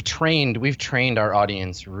is we've trained our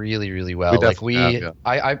audience really, really well.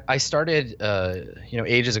 I started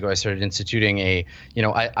ages ago. I started instituting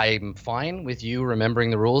I'm fine with you remembering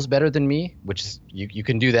the rules better than me, which is you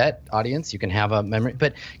can do that, audience. You can have a memory,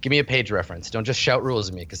 but give me a page reference. Don't just shout rules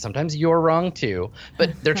at me because sometimes you're wrong too.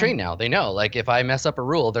 But they're trained now. They know like if I mess up a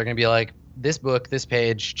rule, they're gonna be like, this book, this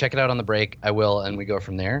page, check it out on the break. I will, and we go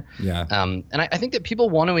from there. Yeah. And I think that people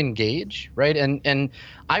want to engage, right? And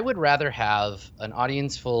I would rather have an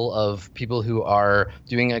audience full of people who are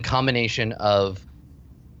doing a combination of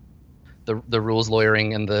the rules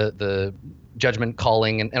lawyering and the judgment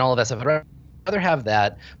calling and all of that stuff. I'd rather have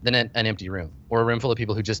that than an empty room or a room full of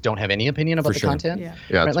people who just don't have any opinion about the content. Yeah.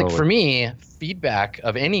 Right? Totally. Like for me, feedback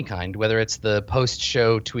of any kind, whether it's the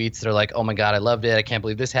post-show tweets that are like, oh my God, I loved it, I can't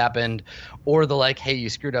believe this happened, or the like, hey, you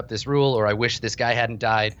screwed up this rule, or I wish this guy hadn't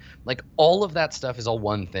died. Like all of that stuff is all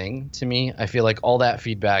one thing to me. I feel like all that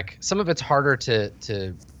feedback, some of it's harder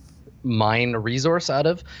to mine a resource out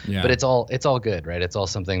of, but it's all good, right? It's all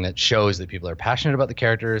something that shows that people are passionate about the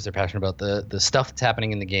characters, they're passionate about the stuff that's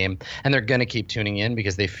happening in the game, and they're gonna keep tuning in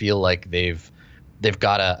because they feel like they've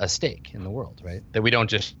got a stake in the world, right? That we don't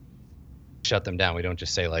just shut them down. We don't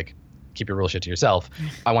just say like, keep your rule shit to yourself.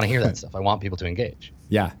 I want to hear that stuff. I want people to engage.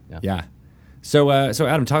 Yeah. So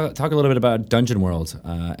Adam, talk a little bit about Dungeon World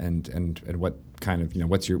and what kind of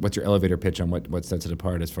what's your elevator pitch on what sets it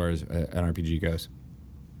apart as far as an RPG goes.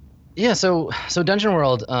 Yeah, so Dungeon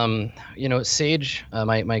World, Sage,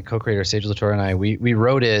 my co-creator Sage Latour and I, we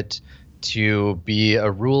wrote it to be a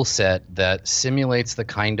rule set that simulates the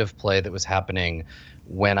kind of play that was happening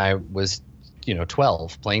when I was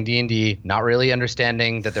 12, playing D&D, not really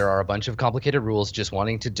understanding that there are a bunch of complicated rules, just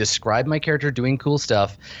wanting to describe my character doing cool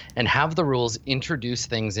stuff and have the rules introduce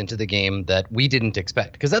things into the game that we didn't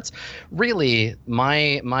expect. Because that's really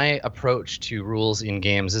my approach to rules in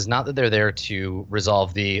games is not that they're there to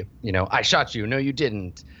resolve the, I shot you, no you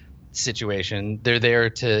didn't situation. They're there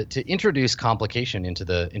to introduce complication into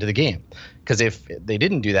the game. Because if they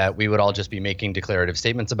didn't do that, we would all just be making declarative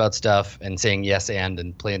statements about stuff and saying yes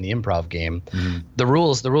and playing the improv game. Mm-hmm. The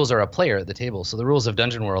rules are a player at the table. So the rules of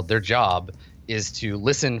Dungeon World, their job is to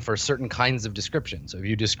listen for certain kinds of description. So if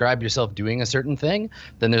you describe yourself doing a certain thing,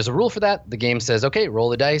 then there's a rule for that. The game says, okay, roll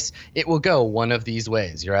the dice. It will go one of these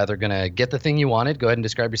ways. You're either going to get the thing you wanted, go ahead and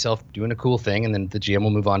describe yourself doing a cool thing, and then the GM will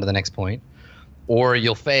move on to the next point. Or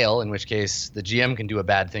you'll fail, in which case the GM can do a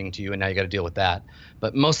bad thing to you, and now you got to deal with that.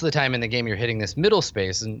 But most of the time in the game, you're hitting this middle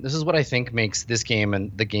space, and this is what I think makes this game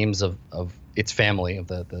and the games of its family, of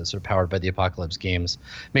the sort of Powered by the Apocalypse games,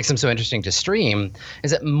 makes them so interesting to stream,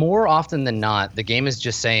 is that more often than not, the game is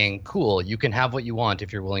just saying, cool, you can have what you want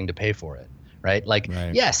if you're willing to pay for it, right?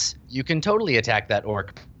 Yes, you can totally attack that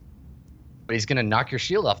orc, but he's going to knock your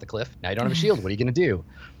shield off the cliff. Now you don't have a shield. What are you going to do?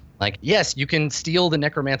 Yes, you can steal the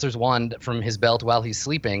necromancer's wand from his belt while he's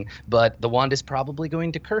sleeping, but the wand is probably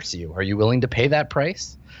going to curse you. Are you willing to pay that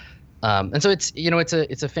price? And so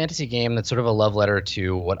it's a fantasy game that's sort of a love letter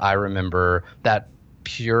to what I remember that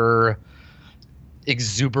pure,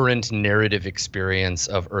 exuberant narrative experience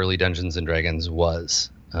of early Dungeons and Dragons was.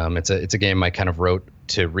 It's a game I kind of wrote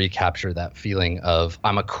to recapture that feeling of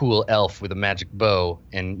I'm a cool elf with a magic bow,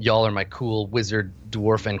 and y'all are my cool wizard,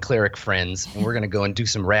 dwarf, and cleric friends, and we're gonna go and do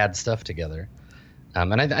some rad stuff together.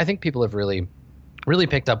 And I think people have really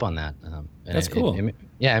picked up on that. That's cool. It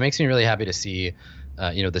makes me really happy to see.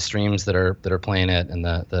 The streams that are playing it and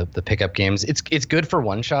the pickup games. It's good for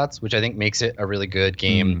one shots, which I think makes it a really good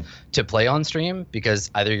game to play on stream, because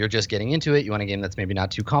either you're just getting into it, you want a game that's maybe not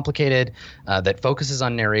too complicated, that focuses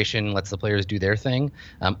on narration, lets the players do their thing,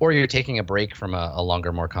 or you're taking a break from a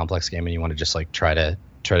longer, more complex game and you want to just like try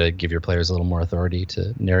to give your players a little more authority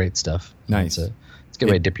to narrate stuff. Nice. It's a good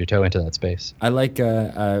way to dip your toe into that space. I like,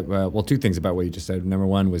 two things about what you just said. Number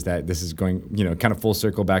one was that this is going, kind of full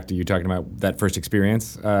circle back to you talking about that first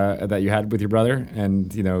experience that you had with your brother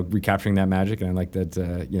and, recapturing that magic. And I like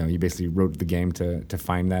that, you basically wrote the game to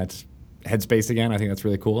find that headspace again. I think that's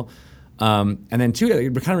really cool. And then two,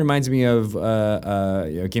 it kind of reminds me of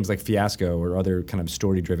games like Fiasco or other kind of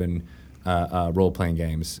story-driven role-playing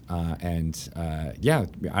games, I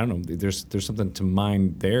don't know. There's something to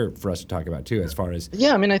mind there for us to talk about too, as far as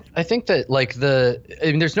I think that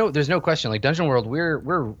there's no question. Like Dungeon World,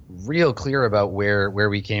 we're real clear about where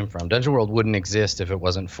we came from. Dungeon World wouldn't exist if it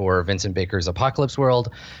wasn't for Vincent Baker's Apocalypse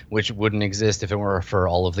World, which wouldn't exist if it were for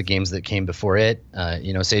all of the games that came before it.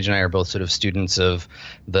 Sage and I are both sort of students of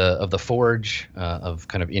the Forge, of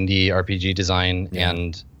kind of indie RPG design,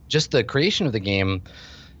 and just the creation of the game.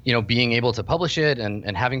 Being able to publish it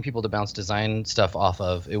and having people to bounce design stuff off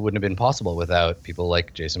of, it wouldn't have been possible without people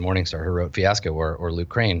like Jason Morningstar, who wrote Fiasco, or Luke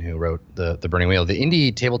Crane, who wrote the Burning Wheel. The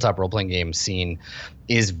indie tabletop role-playing game scene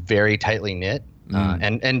is very tightly knit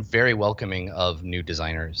and very welcoming of new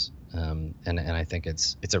designers. And I think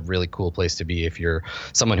it's a really cool place to be if you're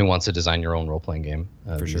someone who wants to design your own role-playing game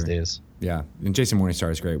these days. Yeah, and Jason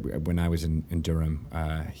Morningstar is great. When I was in Durham,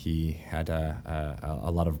 he had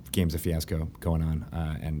a lot of games of Fiasco going on,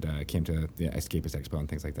 and came to the Escapist Expo and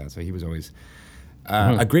things like that. So he was always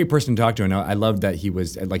a great person to talk to, and I loved that he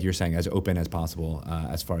was, like you're saying, as open as possible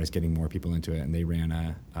as far as getting more people into it. And they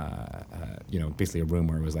ran basically a room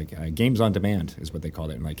where it was like games on demand is what they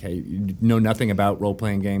called it, and like, hey, you know nothing about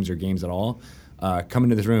role-playing games or games at all, come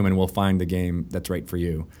into this room and we'll find the game that's right for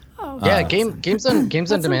you. Games on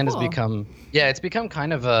demand so cool. has become it's become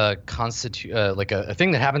kind of a like a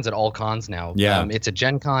thing that happens at all cons now. Yeah, it's a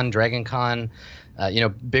Gen Con, Dragon Con,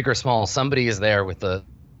 big or small, somebody is there with the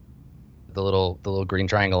little green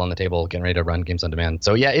triangle on the table getting ready to run games on demand.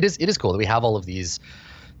 So it is cool that we have all of these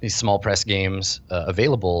small press games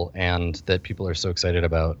available, and that people are so excited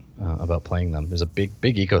about playing them. There's a big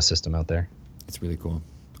ecosystem out there. It's really cool.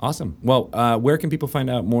 Awesome. Well, where can people find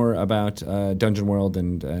out more about Dungeon World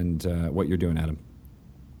and what you're doing, Adam?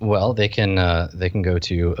 Well, they can go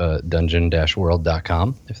to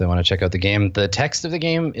dungeon-world.com if they want to check out the game. The text of the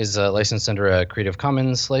game is licensed under a Creative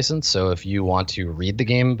Commons license, so if you want to read the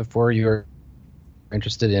game before you're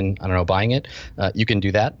interested in, buying it, you can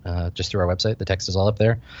do that just through our website. The text is all up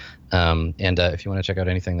there. And if you want to check out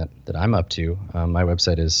anything that I'm up to, my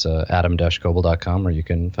website is adam-koble.com, or you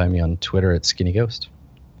can find me on Twitter at SkinnyGhost.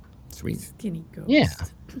 Sweet. Skinny Ghost. Yeah.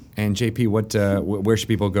 And JP, where should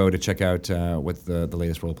people go to check out what the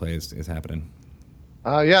latest role play is happening?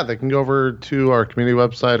 They can go over to our community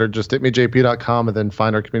website or just hitmejp.com and then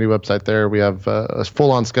find our community website there. We have a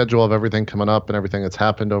full-on schedule of everything coming up and everything that's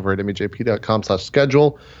happened over at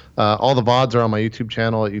hitmejp.com/schedule. All the VODs are on my YouTube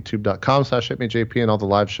channel at youtube.com/hitmejp, and all the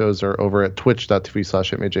live shows are over at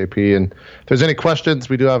twitch.tv/hitmejp. And if there's any questions,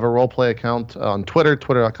 we do have a roleplay account on Twitter,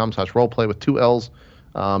 twitter.com/roleplay with 2 L's.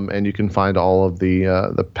 And you can find all of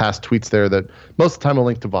the past tweets there that most of the time will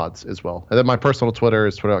link to VODs as well. And then my personal Twitter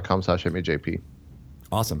is twitter.com/hitmejp.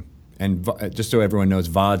 Awesome. And just so everyone knows,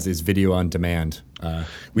 VODs is video on demand.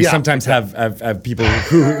 We sometimes have people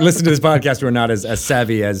who listen to this podcast who are not as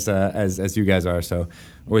savvy as you guys are. So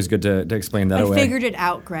always good to explain that away. I figured it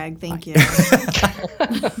out, Greg. Thank you.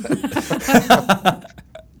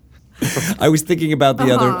 I was thinking about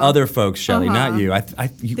the other folks, Shelley, not you.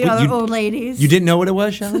 The other old ladies. You didn't know what it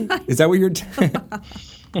was, Shelley? Is that what you're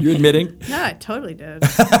you're admitting? No, I totally did.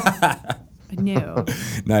 I knew.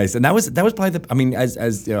 Nice, and that was probably as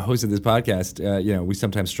host of this podcast, we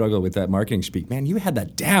sometimes struggle with that marketing speak. Man, you had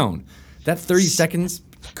that down. That 30 seconds.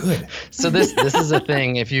 Good. So this is a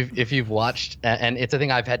thing if you've watched, and it's a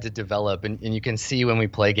thing I've had to develop, and you can see when we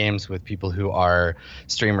play games with people who are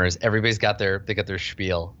streamers, everybody's got their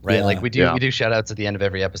spiel, right? Yeah. Like we do shout outs at the end of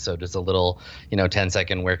every episode. Just a little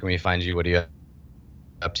 10-second, where can we find you? What do you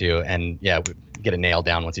up to, and we get it nailed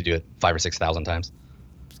down once you do it 5,000 or 6,000 times.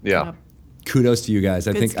 Yeah. Yep. Kudos to you guys.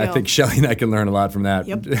 I Good think skill. Shelly and I can learn a lot from that.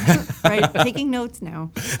 Yep. Right. Taking notes now.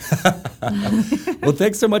 Well,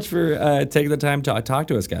 thanks so much for taking the time to talk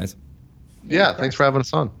to us, guys. Yeah, thanks for having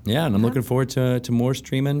us on. Yeah, and I'm looking forward to more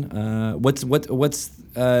streaming. What's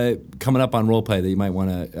coming up on Roleplay that you might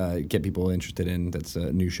want to get people interested in? That's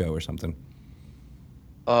a new show or something.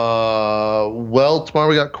 Well, tomorrow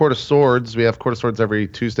we got Court of Swords. We have Court of Swords every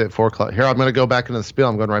Tuesday at 4 o'clock. Here, I'm going to go back into the spiel.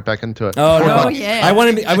 I'm going right back into it. Oh, 4 no. o'clock. Yeah.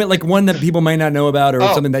 I meant like one that people might not know about, or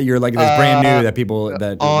something that you're like that's brand new that people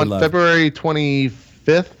that On would love. February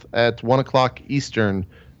 25th at 1 o'clock Eastern,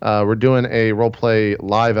 we're doing a Roleplay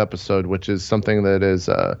live episode, which is something that is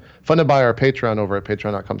funded by our Patreon over at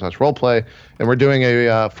patreon.com/roleplay. And we're doing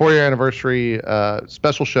a 4-year anniversary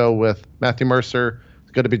special show with Matthew Mercer.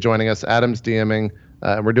 It's good to be joining us. Adam's DMing.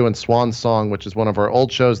 And we're doing Swan Song, which is one of our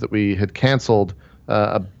old shows that we had canceled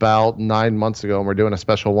about 9 months ago. And we're doing a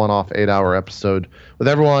special one-off 8-hour episode with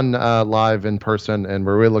everyone live in person. And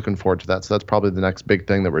we're really looking forward to that. So that's probably the next big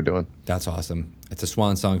thing that we're doing. That's awesome. It's a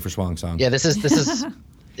swan song for Swan Song. Yeah, this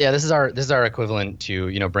is our equivalent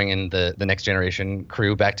to bringing the next generation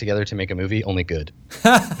crew back together to make a movie, only good.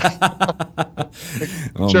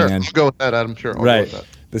 Oh, Sure, man. I'll go with that, Adam. Sure, I'll go Right. with that.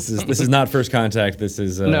 This is not First Contact. This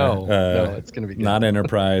is No, it's gonna be good. not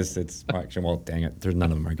Enterprise. It's actually, well, dang it. There's none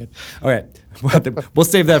of them are good. All right, we'll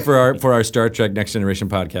save that for our Star Trek Next Generation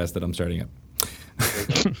podcast that I'm starting up.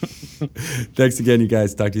 Thanks again, you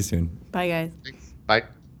guys. Talk to you soon. Bye, guys. Bye.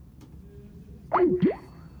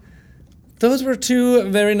 Those were two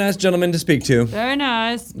very nice gentlemen to speak to. Very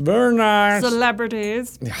nice. Very nice.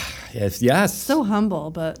 Celebrities. Yes. So humble,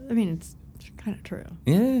 but I mean, it's kind of true.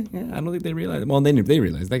 Yeah. I don't think they realized. Well, they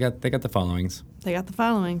realized they got the followings. They got the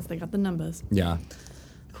followings. They got the numbers. Yeah.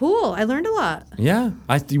 Cool. I learned a lot. Yeah.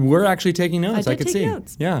 You were actually taking notes. I I did could take see.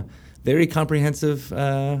 notes. Yeah. Very comprehensive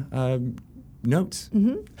notes.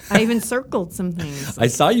 I even circled some things. I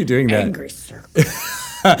saw you doing that. Angry circle.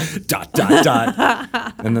 dot.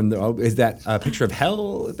 And then is that a picture of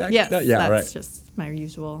hell? Yes, Yeah. that's Right. just my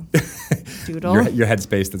usual doodle. Your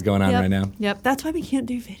headspace that's going on Yep. right now. Yep. That's why we can't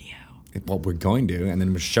do video. Well, we're going to, and then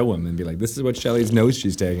we'll show them and be like, "This is what Shelly's knows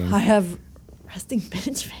she's taking." I have resting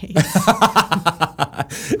bitch face.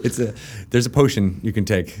 There's a potion you can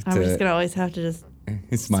take. I'm just gonna always have to just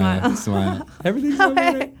smile. Everything's so good.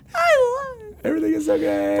 I love it. Everything is so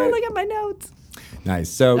good. Don't look at my notes.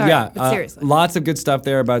 Nice. So All right, but seriously. lots of good stuff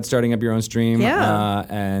there about starting up your own stream. Yeah.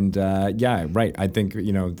 Right. I think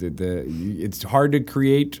it's hard to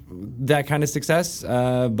create that kind of success,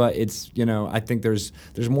 but it's I think there's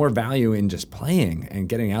more value in just playing and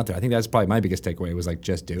getting out there. I think that's probably my biggest takeaway was like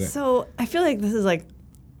just do it. So I feel like this is like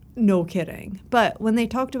no kidding, but when they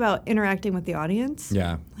talked about interacting with the audience,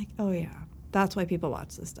 Yeah. like oh yeah. That's why people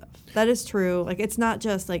watch this stuff. That is true. Like, it's not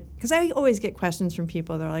just like, because I always get questions from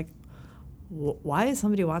people. They're like, why is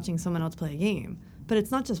somebody watching someone else play a game? But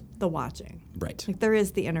it's not just the watching. Right. Like, there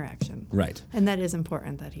is the interaction. Right. And that is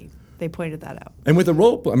important that they pointed that out. And with the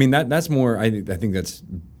role, I mean that's more. I think that's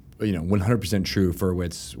 100% true for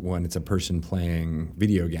when it's a person playing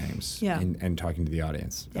video games and talking to the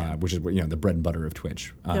audience, which is the bread and butter of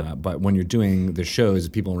Twitch. Yep. But when you're doing the shows,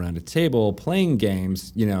 people around a table playing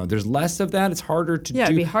games, there's less of that. It's harder to do. Yeah,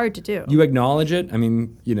 it'd be hard to do. You acknowledge it. I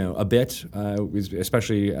mean, a bit,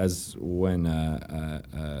 especially as when.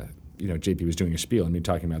 JP was doing a spiel and me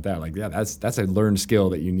talking about that. Like, yeah, that's a learned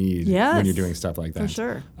skill that you need when you're doing stuff like that. For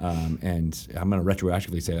sure. And I'm going to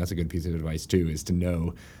retroactively say that's a good piece of advice too, is to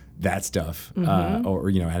know that stuff, or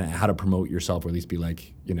and how to promote yourself, or at least be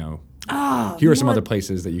like, here are some other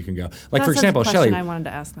places that you can go. Like, for example, Shelly, I wanted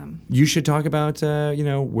to ask them. you should talk about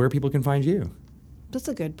where people can find you. That's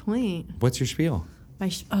a good point. What's your spiel? You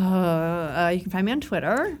can find me on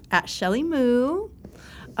Twitter at Shelly Moo.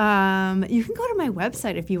 You can go to my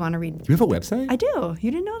website if you want to read. You have a website? I do.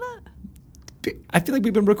 You didn't know that? I feel like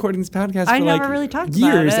we've been recording this podcast I for never like really talked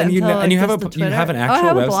years, about it. and you have an actual I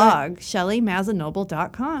have a website. blog,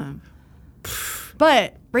 ShellyMazanoble.com.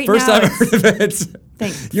 But right First now, time I've heard of it.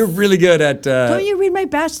 Thanks. You're really good at. Don't you read my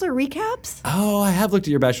Bachelor recaps? Oh, I have looked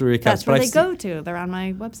at your Bachelor recaps. That's where but they go to. They're on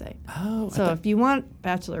my website. Oh, So if you want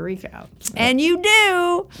Bachelor recaps, and you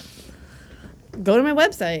do, go to my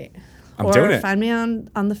website. I'm or doing it. Find me on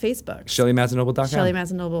the Facebook. ShellyMazanoble.com. Shelly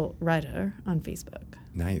Mazanoble Writer on Facebook.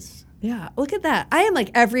 Nice. Yeah, look at that. I am like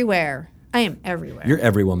everywhere. I am everywhere. You're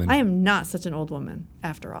every woman. I am not such an old woman,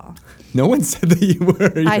 after all. No one said that you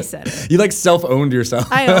were. I said it. You like self-owned yourself.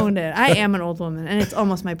 I owned it. I am an old woman, and it's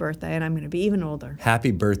almost my birthday, and I'm going to be even older.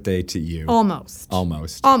 Happy birthday to you. Almost.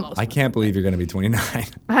 Almost. Almost. I can't believe you're going to be 29.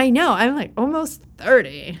 I know. I'm like almost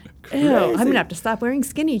 30. Ew, I'm going to have to stop wearing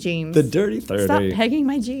skinny jeans. The dirty 30. Stop pegging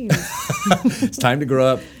my jeans. It's time to grow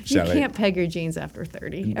up, You shall can't peg your jeans after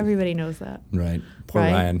 30. Everybody knows that. Right. Poor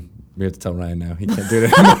Right? Ryan. We have to tell Ryan now. He can't do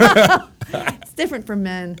it anymore. It's different for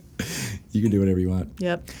men. You can do whatever you want.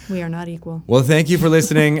 Yep. We are not equal. Well, thank you for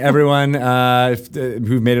listening, everyone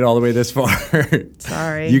who've made it all the way this far.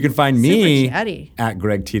 Sorry. You can find me Super chatty. at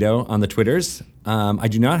Greg Tito on the Twitters. I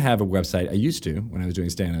do not have a website. I used to when I was doing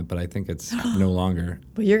stand-up, but I think it's no longer.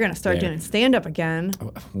 But you're going to start Yeah. doing stand-up again.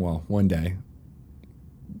 Well, one day,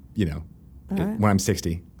 All right. when I'm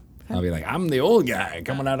 60, I'll be like, I'm the old guy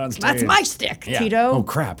coming out on stage. That's my stick, Yeah. Tito. Oh,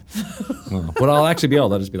 crap. Well, but I'll actually be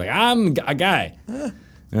old. I'll just be like, I'm a guy.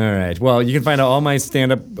 All right. Well, you can find out all my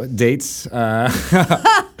stand-up dates on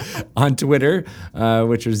Twitter,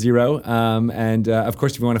 which are 0. And, of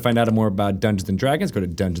course, if you want to find out more about Dungeons & Dragons, go to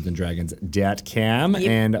dungeonsanddragons.com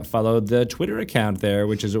and follow the Twitter account there,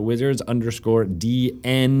 which is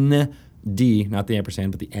wizards_DND, not the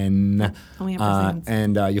ampersand, but the N. Only ampersands.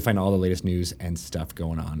 And you'll find all the latest news and stuff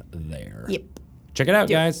going on there. Yep. Check it out,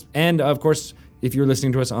 guys. And, of course, if you're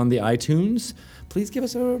listening to us on the iTunes, please give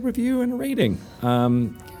us a review and a rating.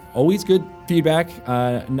 Always good feedback.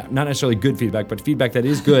 Not necessarily good feedback, but feedback that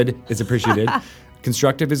is good is appreciated.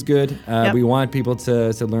 Constructive is good. Yep. We want people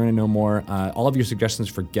to learn and know more. All of your suggestions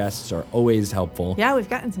for guests are always helpul. Yeah, we've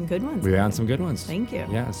gotten some good ones. We've gotten some good ones. Thank you.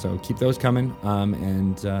 Yeah, so keep those coming.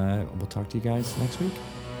 And we'll talk to you guys next week.